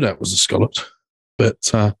was any good at was the scallops. But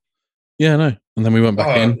no. And then we went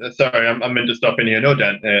back in. Sorry, I'm meant to stop in here. No,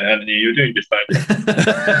 Dan, Anthony, you're doing just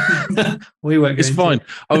fine. We weren't. It's fine.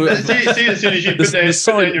 See, as soon as you put down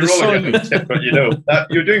your roller gun, but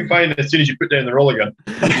you're doing fine as soon as you put down the roller gun.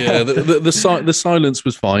 Yeah, the silence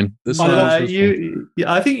was fine. I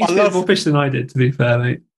think you speared more fish than I did. To be fair,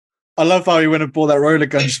 mate. I love how he went and bought that roller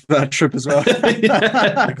gun for that trip as well.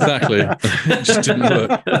 Exactly. It just didn't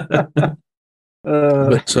work.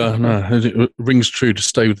 But no, it rings true to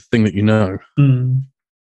stay with the thing that you know.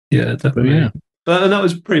 Yeah, definitely. But and that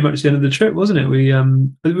was pretty much the end of the trip, wasn't it? We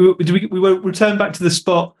returned back to the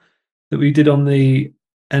spot that we did on the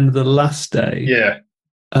end of the last day. Yeah.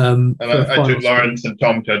 And I took Lawrence and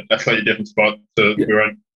Tom to a slightly different spot, so we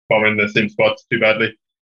weren't bombing the same spots too badly.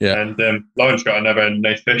 Yeah. And Lawrence got another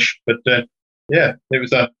nice fish, but it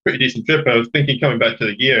was a pretty decent trip. I was thinking coming back to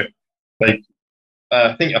the gear, like.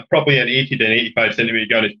 I think probably an 80 to an 85 centimeter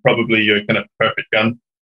gun is probably your kind of perfect gun.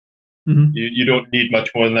 You don't need much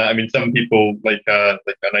more than that. I mean, some people like a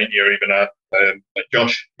 90 or even like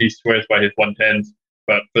Josh, he swears by his 110s,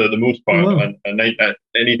 but for the most part,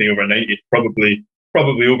 anything over 90 is probably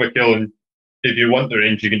overkill. And if you want the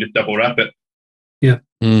range, you can just double wrap it. Yeah.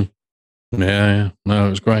 Yeah. No, it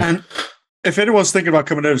was great. And if anyone's thinking about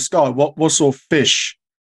coming over to Skye, what sort of fish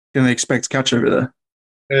can they expect to catch over there?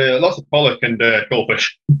 Lots of pollock and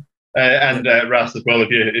goldfish, and wrasse as well. If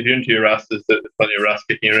you're into your wrasse, there's plenty of wrasse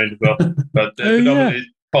kicking around as well. But predominantly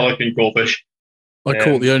pollock and goldfish. I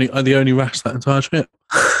caught the only wrasse that entire trip.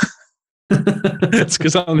 It's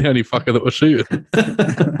because I'm the only fucker that was shooting.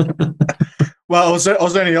 Well, I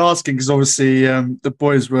was only asking because obviously the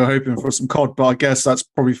boys were hoping for some cod, but I guess that's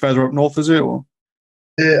probably further up north, is it? Or?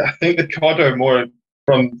 I think the cod are more.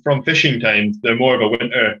 From fishing times, they're more of a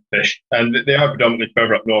winter fish, and they are predominantly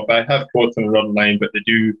further up north. I have caught some rod and line, but they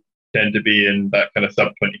do tend to be in that kind of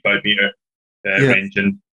sub 25 meter range.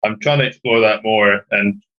 And I'm trying to explore that more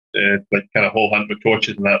and like kind of whole hunt with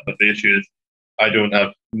torches and that. But the issue is, I don't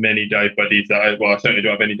have many dive buddies. I certainly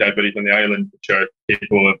don't have any dive buddies on the island which are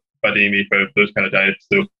capable of buddying me for those kind of dives.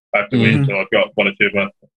 So I have to wait until I've got one or two of them.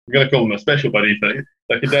 I'm going to call them my special buddies.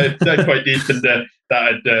 That can dive quite deep, and that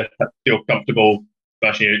I'd feel comfortable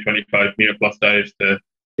smashing out 25 meter plus dives to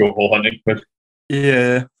go whole hunting with.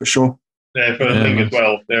 Yeah, for sure. For the thing as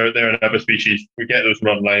well, they're another species. We get those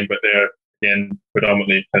rod line, but they're again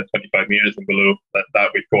predominantly 25 meters and below. That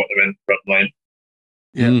we caught them in rod line.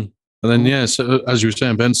 Yeah. And then so as you were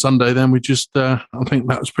saying, Ben, Sunday then we just I think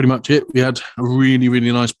that was pretty much it. We had a really,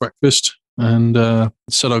 really nice breakfast and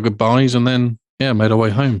said our goodbyes, and then made our way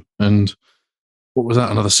home. And what was that?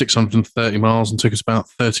 Another 630 miles, and took us about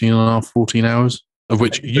 14 hours. Of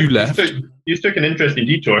which you left. You took an interesting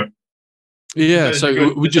detour. Yeah,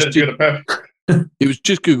 so we just did. It was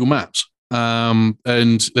just Google Maps, and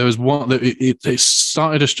there was one that it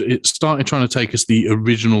started trying to take us the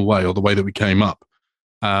original way, or the way that we came up.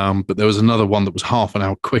 But there was another one that was half an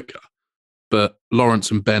hour quicker. But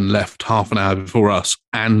Lawrence and Ben left half an hour before us,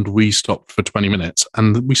 and we stopped for 20 minutes,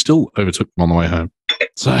 and we still overtook them on the way home.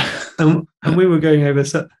 So, and we were going over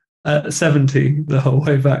 70 the whole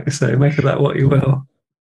way back, so make of that what you will.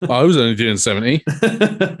 I was only doing 70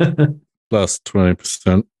 plus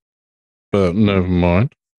 20%, but never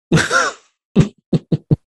mind.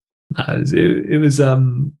 It was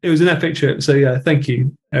an epic trip. So yeah, thank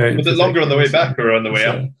you, Aareon. Was it longer on the way back or on the way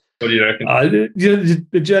up? What do you reckon?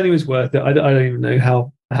 The journey was worth it. I don't even know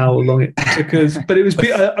how long it took us, but it was.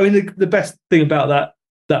 I mean, the best thing about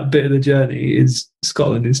that bit of the journey is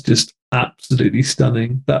Scotland is just absolutely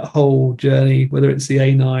stunning. That whole journey, whether it's the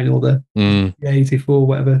A9 or the A84,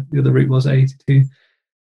 whatever the other route was, A82,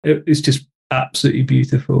 it's just absolutely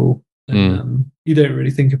beautiful. And you don't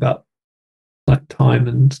really think about like time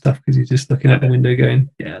and stuff because you're just looking out the window going,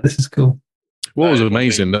 yeah, this is cool. What was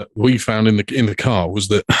amazing that we found in the car was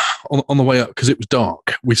that on the way up, because it was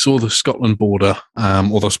dark, we saw the Scotland border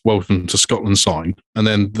or the Welcome to Scotland sign, and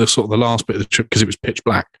then the last bit of the trip, because it was pitch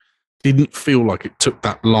black, didn't feel like it took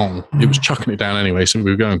that long. It was chucking it down anyway, so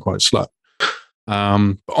we were going quite slow. But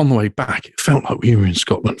on the way back, it felt like we were in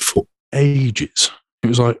Scotland for ages. It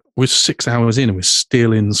was like we're 6 hours in and we're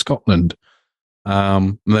still in Scotland.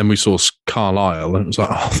 And then we saw Carlisle, and it was like,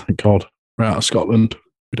 oh, thank God, we're out of Scotland.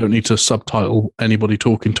 We don't need to subtitle anybody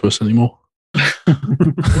talking to us anymore.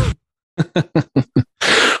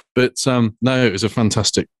 But no, it was a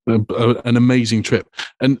fantastic, an amazing trip.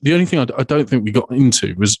 And the only thing I don't think we got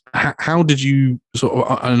into was how did you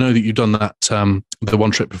I know that you've done that, the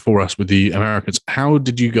one trip before us with the Americans. How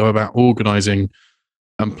did you go about organising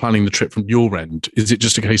and planning the trip from your end? Is it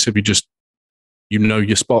just a case of you know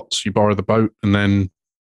your spots, you borrow the boat, and then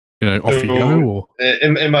off you go? Or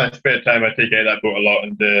in my spare time, I take out that boat a lot,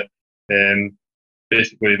 and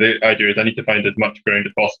basically the idea is I need to find as much ground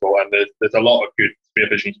as possible, and there's a lot of good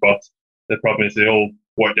spearfishing spots. The problem is they all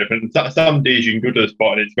work different. Some days you can go to a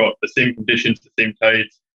spot and it's got the same conditions, the same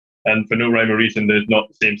tides, and for no rhyme or reason, there's not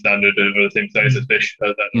the same standard or the same size of fish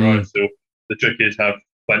that there are. So the trick is have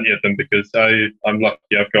plenty of them, because I'm lucky.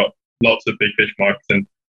 I've got lots of big fish marks, and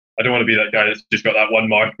I don't want to be that guy that's just got that one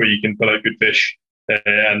mark where you can pull out good fish,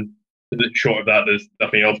 and short of that, there's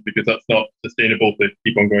nothing else, because that's not sustainable to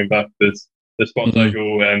keep on going back. There's the spots I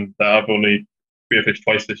go that I've only spearfished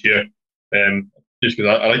twice this year, just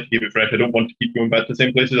because I like to keep it fresh. I don't want to keep going back to the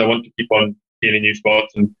same places. I want to keep on gaining new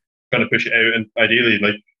spots and trying to push it out. And ideally,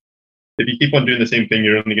 like, if you keep on doing the same thing,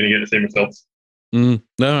 you're only going to get the same results. No,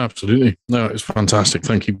 absolutely. No, it's fantastic.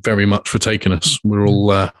 Thank you very much for taking us. We're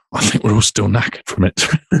all, I think we're all still knackered from it.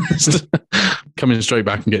 Coming straight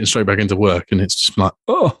back and getting straight back into work, and it's just like,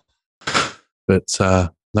 oh. But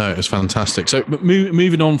no, it was fantastic. So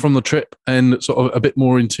moving on from the trip and sort of a bit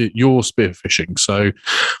more into your spearfishing. So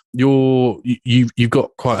you've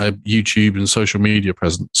got quite a YouTube and social media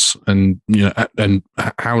presence, and and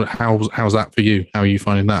how's that for you? How are you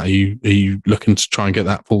finding that? Are you looking to try and get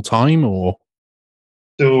that full time, or?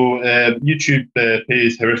 So YouTube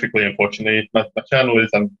pays horrifically, unfortunately. My channel is,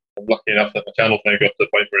 I'm lucky enough that my channel's now got to the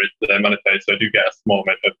point where it's monetized, so I do get a small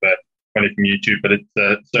amount of money from YouTube, but it's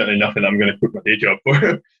certainly nothing that I'm going to quit my day job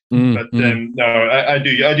for. No, I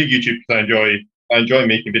do YouTube because I enjoy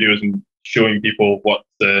making videos and showing people what's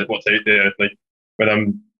out there. Like when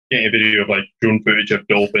I'm getting a video of like drone footage of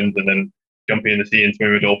dolphins and then jumping in the sea and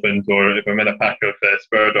swimming with dolphins, or if I'm in a pack of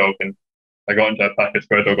spur dog and I got into a pack of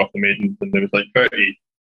spur dog off the maidens and there was like 30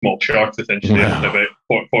 small sharks essentially, about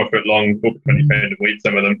 4 foot long, over 20 pound in weight,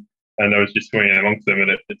 some of them, and I was just swimming amongst them, and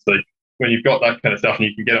it's like, when you've got that kind of stuff and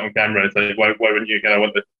you can get it on camera, it's like, why wouldn't you kind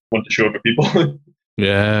of want to show it for people?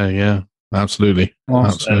 yeah, absolutely,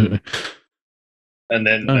 absolutely. And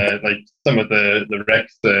then like some of the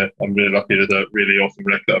wrecks, I'm really lucky. There's a really awesome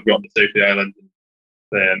wreck that I've got on the south of the island.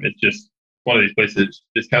 It's just one of these places.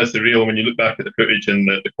 It's kind of surreal when you look back at the footage and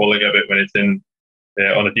the quality of it when it's in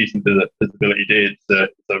on a decent visibility day.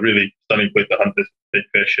 It's a really stunning place to hunt this big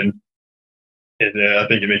fish, and I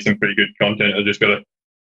think it makes some pretty good content. I just got to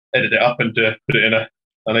edit it up and put it in a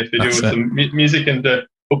nice video with some music, and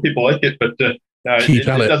hope people like it. But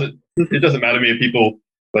it doesn't matter to me if people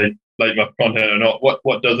like my content or not.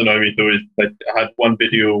 What does annoy me though is, like, I had one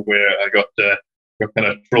video where I got kind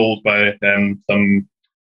of trolled by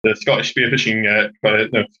the Scottish Spearfishing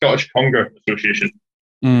Scottish Conger Association,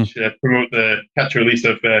 which promote the catch release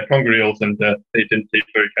of conger eels, and they didn't take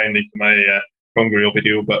very kindly to my conger eel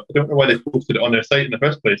video, but I don't know why they posted it on their site in the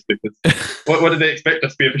first place, because what did they expect a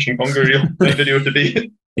spearfishing conger eel video to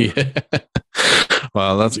be? Yeah.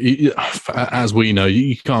 Well, that's, as we know,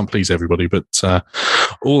 you can't please everybody, but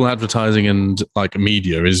all advertising and like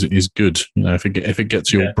media is good. If it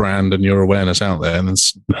gets your brand and your awareness out there, and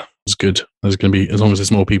It's good. There's going to be, as long as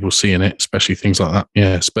there's more people seeing it, especially things like that.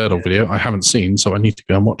 Yeah, spare dog video I haven't seen, so I need to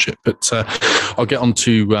go and watch it. But I'll get on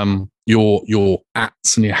to your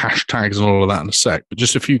ats and your hashtags and all of that in a sec. But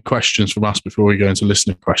just a few questions from us before we go into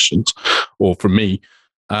listener questions, or from me.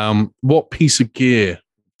 What piece of gear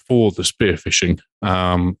for the spearfishing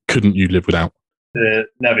couldn't you live without?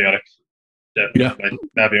 Navionics, definitely.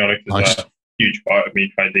 Yeah. Navionics is a huge part of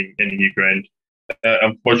me finding any new ground.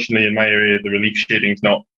 Unfortunately, in my area, the relief shading's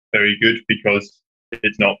not very good because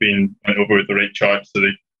it's not been went over with the right chart, so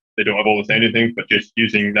they don't have all the sounding things. But just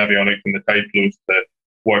using Navionics and the tide flows to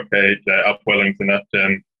work out upwellings and that,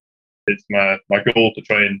 it's my goal to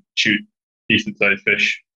try and shoot decent sized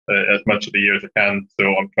fish as much of the year as I can.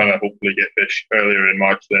 So I'm trying to hopefully get fish earlier in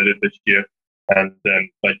March than I did this year, and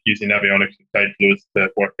like using Navionics and tide flows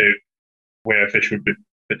to work out where fish would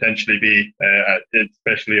potentially be,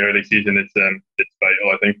 especially early season. It's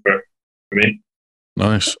vital, I think, for me.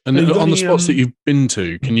 Nice. And on the spots that you've been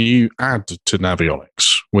to, can you add to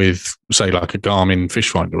Navionics with, say, like a Garmin fish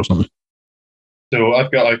finder or something? So I've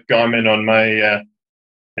got a Garmin on my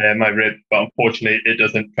my rib, but unfortunately it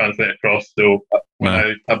doesn't translate across. So when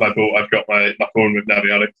I have my boat, I've got my phone with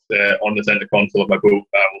Navionics on the center console of my boat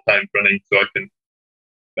at all times running, so I can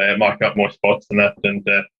mark up more spots and that. And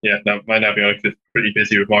now my Navionics is pretty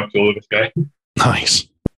busy with marks all over Skye. Nice.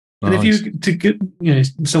 And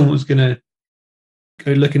if someone was going to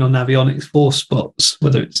go looking on Navionics for spots,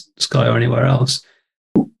 whether it's Skye or anywhere else,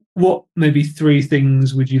 what maybe 3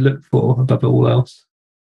 things would you look for above all else?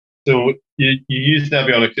 So you use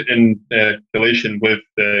Navionics in relation with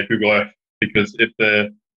Google Earth, because if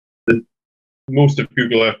the most of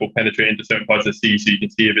Google Earth will penetrate into certain parts of the sea, so you can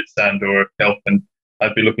see if it's sand or kelp, and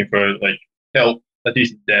I'd be looking for like kelp, a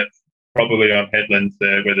decent depth, probably on headlands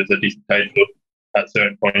where there's a decent tide flow at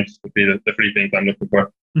certain points would be the 3 things I'm looking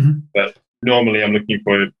for. Mm-hmm. But normally I'm looking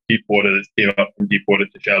for deep water that's came up from deep water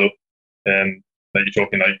to shallow. Like you're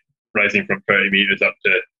talking like rising from 30 meters up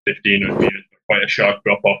to 15 meters, quite a sharp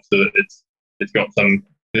drop off, so that it's got some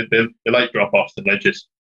they like drop offs and ledges.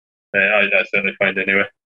 I certainly find anyway.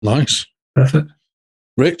 Nice. Perfect.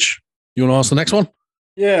 Rich, you want to ask the next one?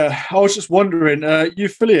 Yeah, I was just wondering, you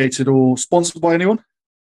affiliated or sponsored by anyone?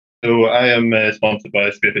 So I am sponsored by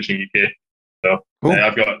Spearfishing UK. So cool.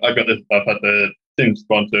 I've had the same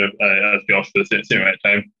sponsor as Josh for the same amount of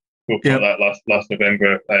time. Before that last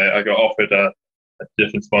November, I got offered a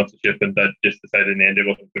different sponsorship, and that just decided in the end it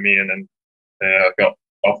wasn't for me. And then I got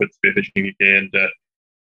offered Spearfishing UK, and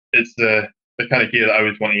it's the kind of gear that I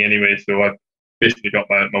was wanting anyway. So I basically got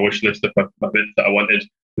my wish list of my bits that I wanted.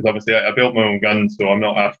 Because obviously I built my own guns, so I'm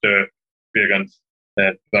not after spear guns.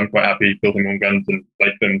 I'm quite happy building my own guns and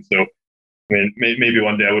like them. So I mean, maybe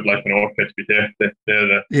one day I would like an Orca to be there. They're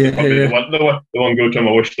the one go to on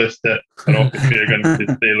my wish list. An Orca spear gun,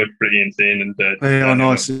 because they look pretty insane. And they are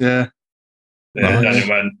nice, yeah. Daniel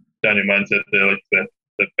Mann said they're like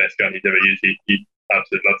the best gun he's ever used. He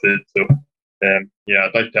absolutely loves it. So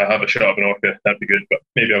I'd like to have a shot of an Orca. That'd be good. But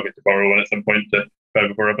maybe I'll get to borrow one at some point to try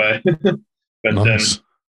before I buy. But nice.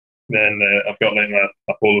 Then I've got like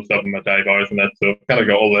my polo stuff and my dive bars and that. So I've kind of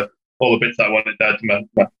got all the bits that I wanted to add to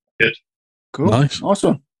my kit. Cool. Nice.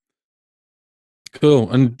 Awesome. Cool.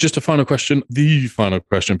 And just a final question,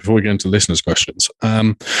 before we get into listeners' questions.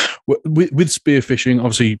 With spearfishing,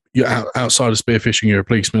 obviously you're outside of spearfishing, you're a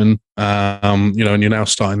policeman, and you're now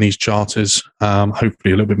starting these charters,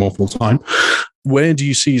 hopefully a little bit more full time. Where do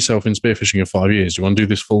you see yourself in spearfishing in 5 years? Do you want to do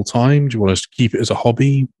this full time? Do you want to keep it as a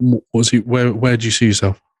hobby? Where do you see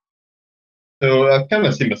yourself? So I kind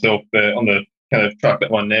of see myself on the kind of track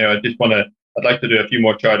that one there. I'd like to do a few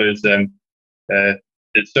more charters.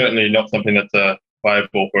 It's certainly not something that's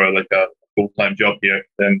viable for like a full-time job here.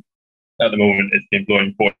 At the moment, it's been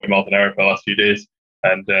blowing 40 miles an hour for the last few days,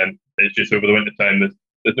 and it's just over the winter time.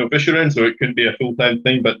 There's no fish around, so it couldn't be a full-time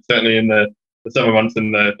thing. But certainly in the summer months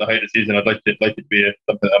and the height of season, I'd like it to be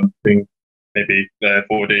something that I'm doing maybe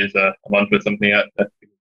 4 days a month or something.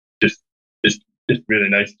 Just really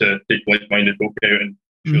nice to take like-minded folk out and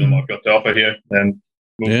show them what I've got to offer here. And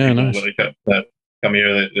most people that come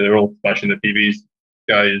here, they're all smashing the PBs.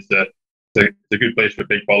 Skye is a good place for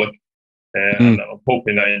big pollock, and I'm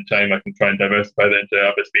hoping that in time I can try and diversify that into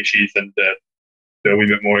other species and do a wee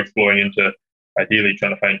bit more exploring into. Ideally,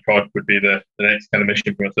 trying to find cod would be the next kind of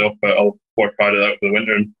mission for myself. But I'll work hard at that for the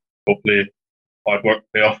winter, and hopefully hard work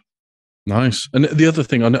pay off. Nice. And the other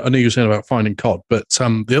thing, I know you were saying about finding cod, but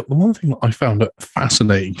the one thing that I found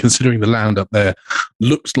fascinating, considering the land up there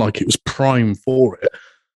looks like it was prime for it,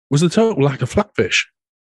 was the total lack of flatfish.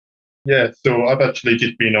 Yeah, so I've actually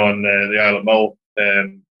just been on the Isle of Mull.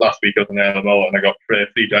 Last week I was on the Isle of Mull, and I got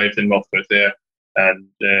 3 dives in whilst I was there. and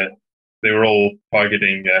they were all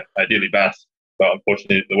targeting ideally bass, but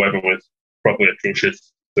unfortunately the weather was probably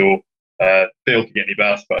atrocious, so failed to get any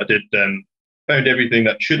bass. But I did found everything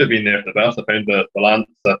that should have been there for the bass. I found the lance,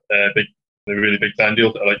 the really big sand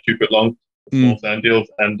eels that are like 2 foot long, small sand eels,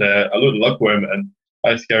 and a load of lugworm. And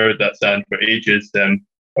I scoured that sand for ages. I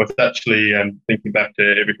was actually thinking back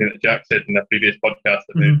to everything that Jack said in the previous podcast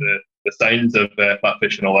about the signs of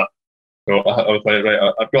flatfish and all that. So I was like,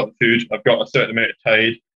 right, I've got the food, I've got a certain amount of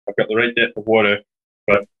tide, I've got the right depth of water,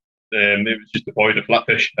 but it was just devoid of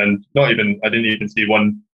flatfish, and I didn't even see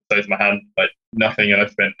one the size of my hand, like nothing. And I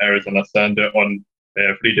spent hours on that sand on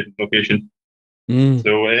 3 different locations.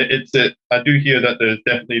 So I do hear that there's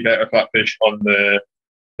definitely better flatfish on the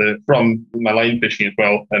from my line fishing as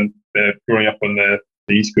well, and growing up on the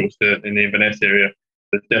east coast in the Inverness area.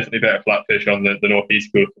 There's definitely better flatfish on the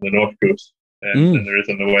northeast coast and the north coast than there is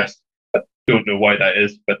on the west. I don't know why that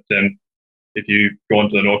is, but if you go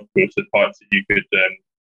onto the north coast, there's parts that you could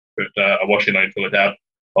put a washing line full of dab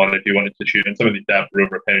on if you wanted to shoot, and some of these dabs are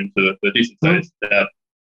over a pound, so they're decent sized dab.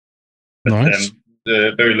 But, nice.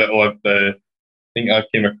 Very little of I think I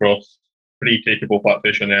came across pretty takeable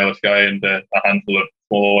flatfish on the Isle of Skye, and a handful of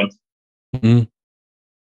smaller ones. Awesome.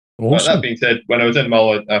 But that being said, when I was in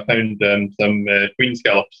Mull, I found some queen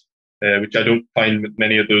scallops, which I don't find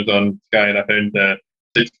many of those on Skye, and I found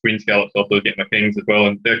 6 queen scallops also get my kings as well,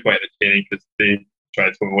 and they're quite entertaining because they try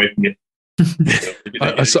to swim away from you.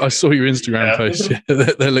 I saw your Instagram post. Yeah,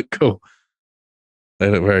 they look cool. They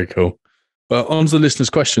look very cool. Well, on to the listeners'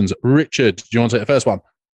 questions. Richard, do you want to take the first one?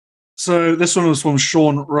 So this one was from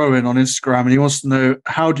Sean Rowan on Instagram, and he wants to know,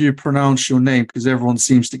 how do you pronounce your name? Because everyone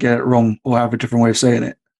seems to get it wrong or have a different way of saying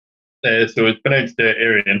it. So it's pronounced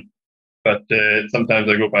Aareon, but sometimes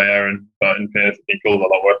I go by Aaron, but in fairness, I've been called a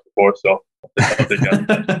lot worse before, so I'll take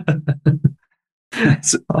that.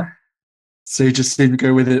 So you just seem to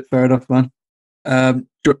go with it. Fair enough, man. Do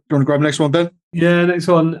you want to grab the next one, Ben? Yeah, next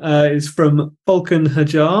one is from Falcon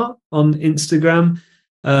Hajar on Instagram.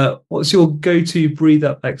 What's your go-to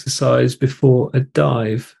breathe-up exercise before a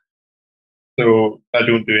dive? So I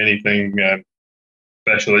don't do anything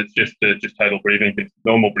special. It's just tidal breathing. It's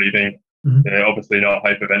normal breathing. Obviously not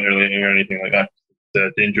hyperventilating or anything like that.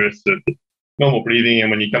 It's dangerous. So normal breathing,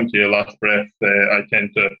 and when you come to your last breath, I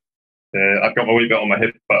tend to. I've got my weight belt on my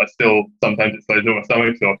hip, but I still sometimes it slides over my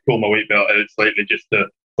stomach, so I pull my weight belt out slightly just to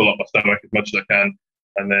pull up my stomach as much as I can,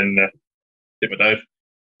 and then hit my dive.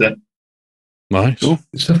 That's it. Nice. Cool.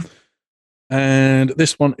 And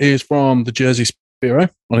this one is from the Jersey Spearo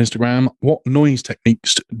on Instagram. What noise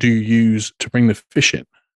techniques do you use to bring the fish in?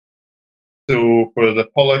 So for the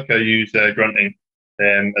pollock, I use grunting.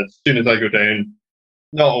 As soon as I go down,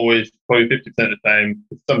 not always, probably 50% of the time.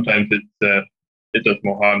 Sometimes it does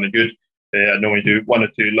more harm than good. I normally do 1 or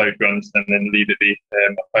 2 loud grunts and then leave it be.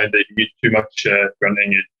 I find that if you use too much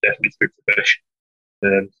grunting, it definitely spooks the fish.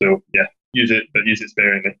 So yeah, use it, but use it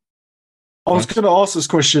sparingly. I was going to ask this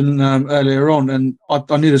question earlier on, and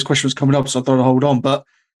I knew this question was coming up, so I thought I'd hold on. But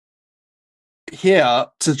here,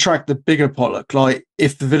 to track the bigger pollock, like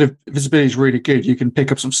if the visibility is really good, you can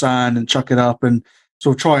pick up some sand and chuck it up and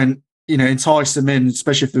sort of try and entice them in,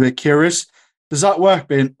 especially if they're a bit curious. Does that work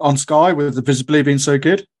being on Skye with the visibility being so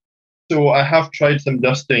good? So I have tried some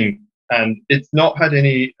dusting, and it's not had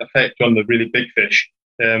any effect on the really big fish.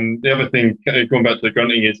 The other thing, going back to the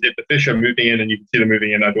grunting, is if the fish are moving in and you can see them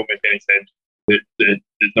moving in, I don't make any sense.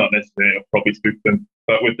 It's not necessary. It'll probably spook them.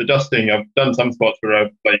 But with the dusting, I've done some spots where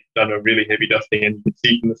I've done a really heavy dusting and you can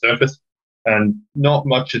see from the surface, and not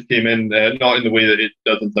much has came in, not in the way that it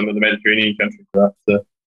does in some of the Mediterranean countries. So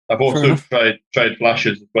I've also tried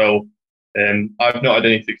flashes as well. I've not had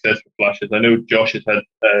any success with flashes. I know Josh has had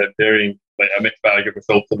varying, a mixed bag of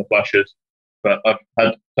results on the flashes, but I've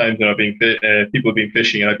had times when people have been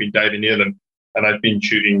fishing and I've been diving near them, and I've been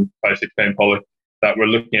shooting 5-6 pound pollock that were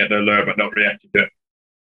looking at their lure but not reacting to it.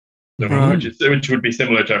 So, which would be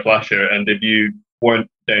similar to a flasher, and if you weren't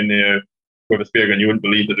down there with a spear gun, you wouldn't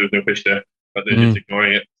believe that there was no fish there, but they're just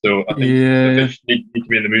ignoring it. So I think the fish need to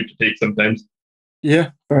be in the mood to take sometimes.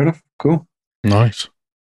 Yeah, fair enough. Cool. Nice.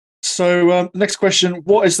 So next question,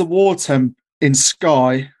 what is the water temp in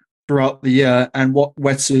Skye throughout the year, and what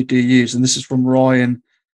wetsuit do you use? And this is from Ryan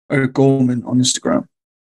O'Gorman on Instagram.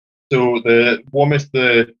 So the warmest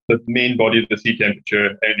the main body of the sea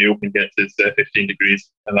temperature out in the open gets is 15 degrees,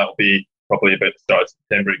 and that'll be probably about the start of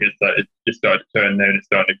September. It just started to turn now, and it's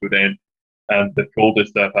starting to go down. And the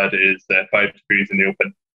coldest I've had is 5 degrees in the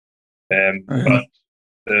open. But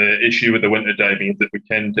the issue with the winter diving is that we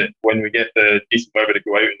tend to, when we get the decent weather to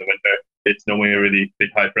go out in the winter, it's normally a really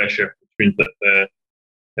big high pressure, which means that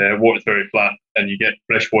water's very flat, and you get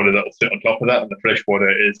fresh water that will sit on top of that, and the fresh water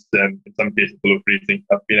is, in some cases, below freezing.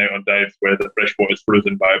 I've been out on dives where the fresh water is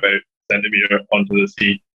frozen by about a centimetre onto the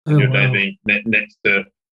sea, and you're diving next to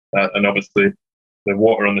that, and obviously the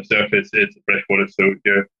water on the surface is fresh water, so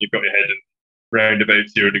you've got your head in round about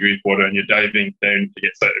 0 degrees water, and you're diving down to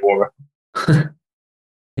get slightly warmer.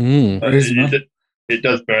 It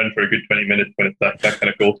does burn for a good 20 minutes when it's that kind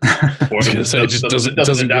of cold. It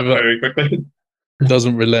doesn't adapt very quickly.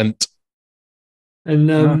 Doesn't relent.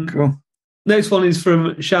 And cool. Next one is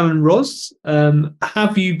from Shannon Ross.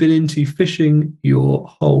 Have you been into fishing your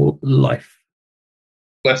whole life?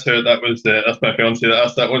 Bless her, that's my fiance that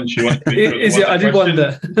asked that one. She wanted to make sure is it? I did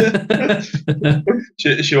wonder.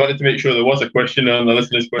 she wanted to make sure there was a question on the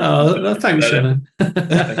listener's question. Oh, thanks, Shannon.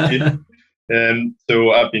 Thank you.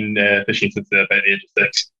 So I've been fishing since about the age of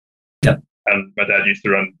 6. Yep. And my dad used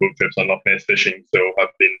to run boat trips on Loch Ness fishing, so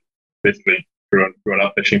I've been basically growing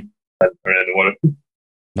up fishing and around the water.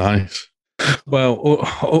 Nice. Well,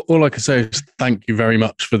 all I can say is thank you very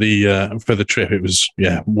much for the trip. It was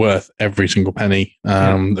worth every single penny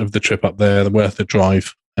of the trip up there, worth the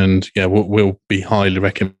drive, and we'll be highly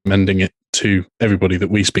recommending it to everybody that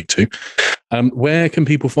we speak to. Where can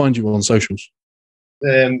people find you on socials?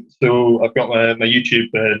 So I've got my YouTube,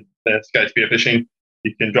 Skye Spearfishing.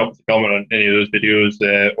 You can drop us a comment on any of those videos,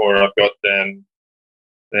 or I've got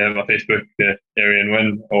my Facebook, Aareon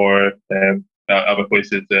Win, or other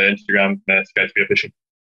places, Instagram, Skye Spearfishing.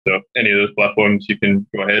 So any of those platforms, you can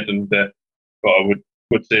go ahead, and what I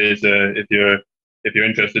would say is if you're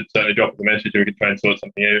interested, certainly drop us a message, and we can try and sort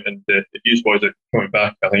something out. And if you boys are coming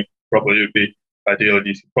back, I think probably it would be ideal if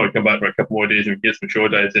you could probably come back for a couple more days and we get some shore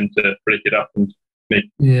dives in to break it up and make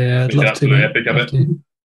I'd love an epic of it.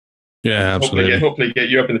 Yeah, absolutely. Hopefully get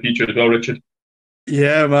you up in the future as well, Richard.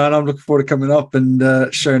 Yeah, man, I'm looking forward to coming up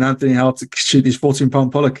and showing Anthony how to shoot these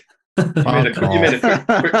 14-pound pollock. You made a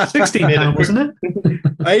quick £16, wasn't it?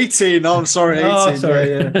 18. No, I'm sorry, 18. Oh, sorry.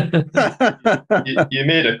 You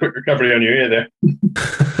made a quick recovery on your ear there.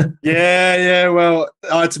 Yeah. Well,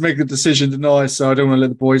 I had to make the decision tonight, so I don't want to let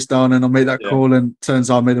the boys down, and I made that call, and turns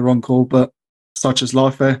out I made the wrong call, but such is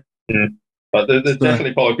life, eh? But there's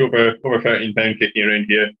definitely pollock over 13 pound kicking around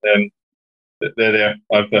here. They're there.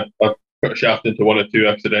 I've put a shaft into one or two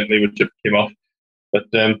accidentally, which came off. But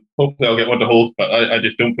hopefully I'll get one to hold. But I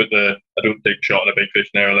just don't take a shot at a big fish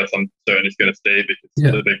now unless I'm certain it's going to stay, because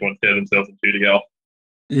the big ones tear themselves in two to get off.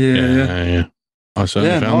 Yeah. I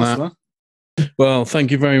certainly found that. Man. Well,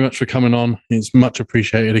 thank you very much for coming on. It's much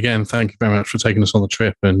appreciated. Again, thank you very much for taking us on the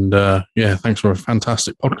trip. And thanks for a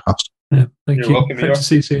fantastic podcast. Yeah, thank you. You're welcome. Hope to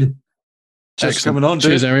see you soon. Cheers for coming on,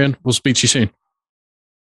 dude. Cheers, Aareon. We'll speak to you soon.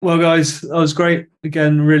 Well, guys, that was great.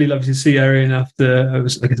 Again, really lovely to see Aareon after, I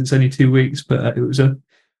guess it's only 2 weeks, but it was a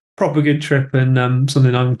proper good trip, and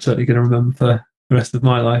something I'm certainly going to remember for the rest of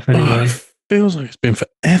my life anyway. Feels like it's been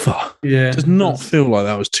forever. Yeah. It does not feel like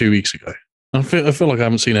that was 2 weeks ago. I feel like I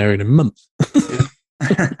haven't seen Aareon in months.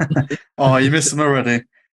 Oh, you missed him already.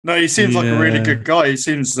 No, he seems like a really good guy. He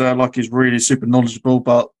seems like he's really super knowledgeable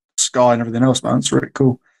about Skye and everything else, man. It's really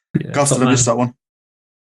cool. Yeah, Gusted, I missed that one.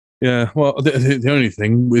 Yeah, well, the only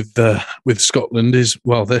thing with Scotland is,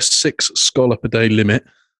 well, there's 6 scallop a day limit.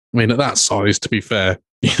 I mean, at that size, to be fair,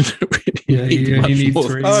 you don't really need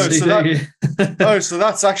 3. So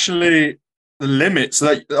that's actually the limit.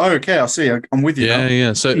 So okay, I see. I'm with you.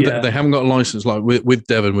 Yeah. So they haven't got a license like with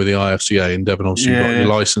Devon, with the IFCA in Devon. Obviously, you've got your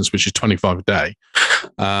license, which is 25 a day.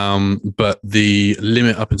 But the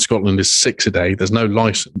limit up in Scotland is 6 a day. There's no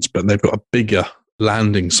license, but they've got a bigger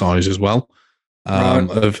landing size as well.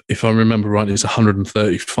 Of, if I remember right, it's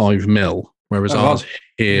 135 mil, whereas ours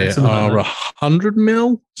here are 100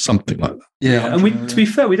 mil, something like that. Yeah, and to be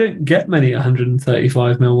fair, we don't get many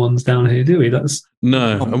 135 mil ones down here, do we? That's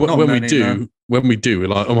and when we do, we're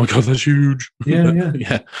like, oh my god, that's huge.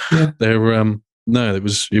 Yeah. They're no, it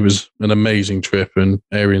was an amazing trip, and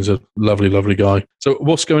Aareon's a lovely, lovely guy. So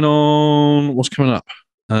what's going on? What's coming up?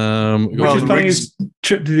 You're just planning his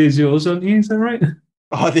trip to the Azores, aren't you? Is that right?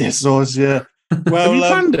 Oh, the Azores, yeah. Well, have you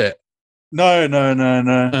planned it?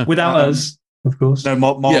 No. Without us, of course. No,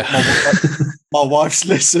 my wife's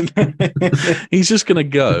listening. He's just going to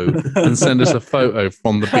go and send us a photo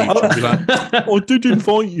from the beach and be like, I did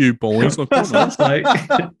invite you, boys. Sounds like.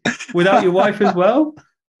 Without your wife as well?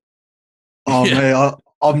 Oh, mate,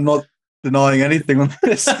 I'm not denying anything on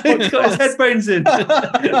this. He's got his headphones in.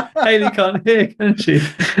 Hayley can't hear, can she?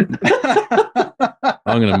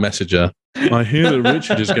 I'm going to message her. I hear that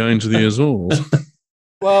Richard is going to the Azores.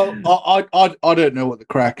 Well, I don't know what the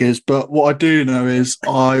crack is, but what I do know is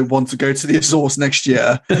I want to go to the Azores next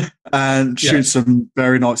year and shoot some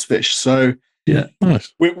very nice fish. So Yeah,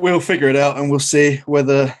 nice. We'll figure it out, and we'll see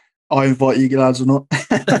whether I invite you lads or not.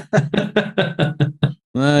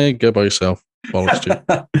 Nah, go by yourself. Bollocks to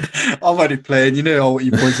you. I'm only playing. You know what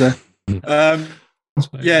you boys are.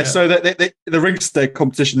 Yeah, so the Ringstead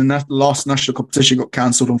competition, the last national competition, got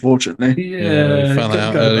cancelled, unfortunately. Yeah, we found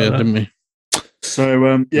out earlier, didn't we?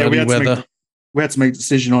 So we had to make a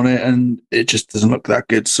decision on it, and it just doesn't look that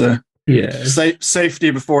good. So yeah,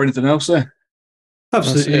 safety before anything else. There.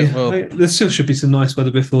 Absolutely. Well, there still should be some nice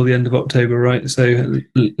weather before the end of October, right? So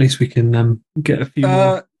at least we can get a few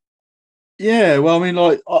more. Yeah, well, I mean,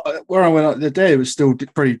 like where I went out the day, it was still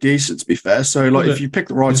pretty decent, to be fair. So, like, if you pick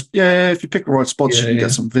the right, if you pick the right spots, you can get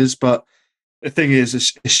some viz. But the thing is,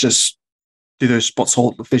 it's just do those spots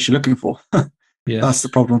hold the fish you're looking for? Yeah, that's the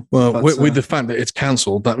problem. Well, with the fact that it's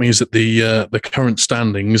cancelled, that means that the current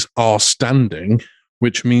standings are standing,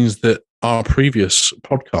 which means that our previous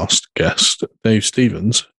podcast guest, Dave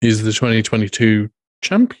Stevens, is the 2022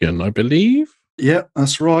 champion, I believe. Yeah,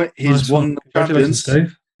 that's right. He's won the champions.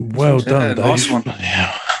 Dave. Well done, Dave. Nice one.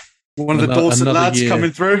 Yeah. One of the Dorset lads coming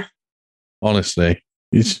through. Honestly,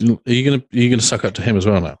 are you gonna suck up to him as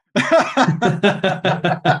well now?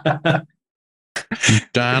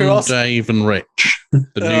 Dan, Dave, and Rich, the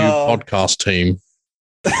new podcast team.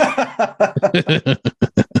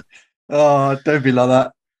 Oh, don't be like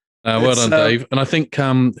that. Well done, Dave. And I think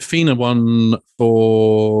Fina won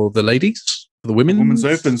for the ladies, for the women's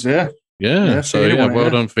opens. Yeah. So well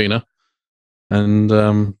done, Fina. And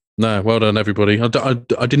no, well done, everybody. I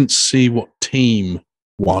didn't see what team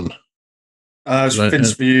won. It's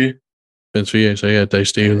Vince for you. Vince for you. So yeah, Dave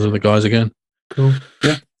Stevens and the guys again. Cool.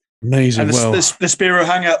 Yeah. Amazing. And the Spearo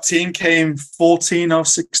Hangout team came 14 or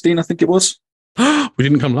 16, I think it was. We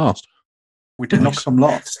didn't come last. We did not come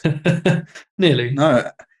last. Nearly. No.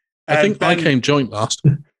 I think I came joint last.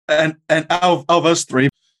 And out of us three.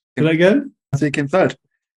 Did I go? I think in third.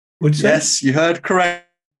 What'd you say? Yes, you heard correct.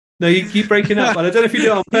 No, you keep breaking up, but I don't know if you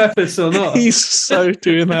do it on purpose or not. He's so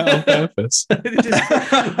doing that on purpose. Putting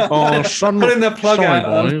the plug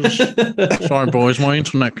out. Sorry, boys. My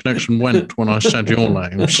internet connection went when I said your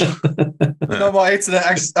names. No, my internet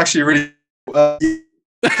actually really...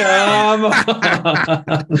 Come on.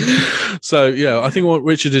 So, yeah, I think what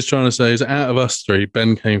Richard is trying to say is out of us three,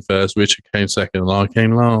 Ben came first, Richard came second, and I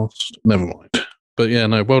came last. Never mind. But yeah,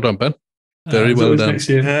 no, well done, Ben. Very well done.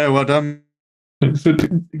 Yeah, well done. So, you're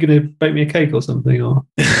going to bake me a cake or something? Or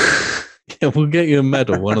yeah, we'll get you a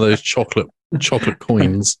medal, one of those chocolate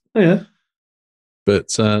coins. Oh, yeah. But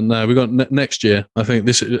no, we got next year. I think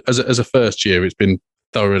this as a first year, it's been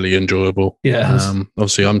thoroughly enjoyable. Yeah.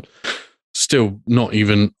 Obviously, I'm still not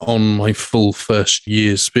even on my full first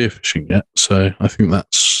year's spearfishing yet, so I think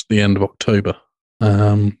that's the end of October.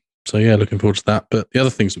 So yeah, looking forward to that. But the other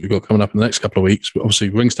things that we've got coming up in the next couple of weeks, obviously,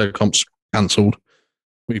 Ringstead comp's cancelled.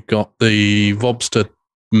 We've got the Vobster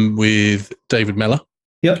with David Mellor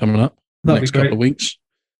coming up the next couple of weeks.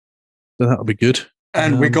 So that'll be good.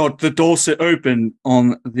 And we got the Dorset Open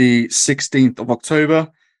on the 16th of October.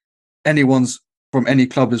 Anyone's from any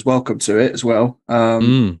club is welcome to it as well.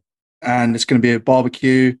 And it's going to be a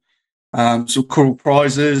barbecue, some cool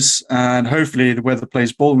prizes, and hopefully the weather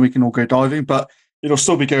plays ball and we can all go diving. But it'll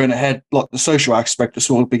still be going ahead, like the social aspect will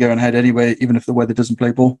still be going ahead anyway, even if the weather doesn't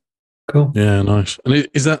play ball. Cool. Yeah, nice. And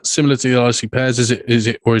is that similar to the IC pairs? Is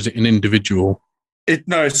it, or is it an individual?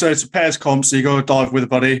 No, so it's a pairs comp, so you go dive with a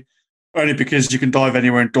buddy, only because you can dive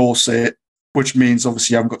anywhere in Dorset, which means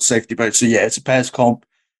obviously you haven't got safety boats. So yeah, it's a pairs comp.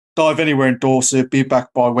 Dive anywhere in Dorset, be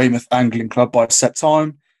back by Weymouth Angling Club by a set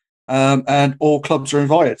time, and all clubs are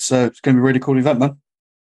invited. So it's going to be a really cool event, man.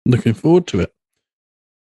 Looking forward to it.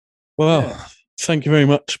 Well, thank you very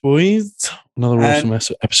much, boys. Another awesome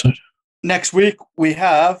episode. Next week, we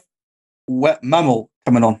have Wet Mammal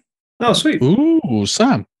coming on. Oh, sweet. Ooh,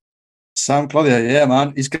 Sam Claudia, yeah,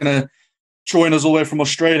 man. He's going to join us all the way from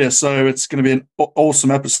Australia, so it's going to be an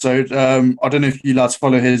awesome episode. I don't know if you lads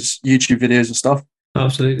follow his YouTube videos and stuff.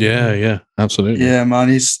 Absolutely. Yeah, absolutely. Yeah, man,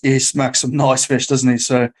 he smacks some nice fish, doesn't he?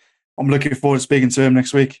 So I'm looking forward to speaking to him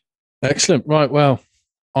next week. Excellent. Right, well,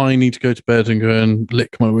 I need to go to bed and go and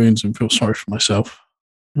lick my wounds and feel sorry for myself.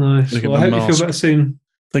 Nice. Well, I hope you feel better soon.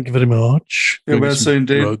 Thank you very much. Feel better soon,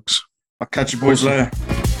 dude. I'll catch you boys later.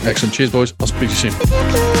 Excellent. Cheers, boys. I'll speak to you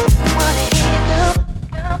soon.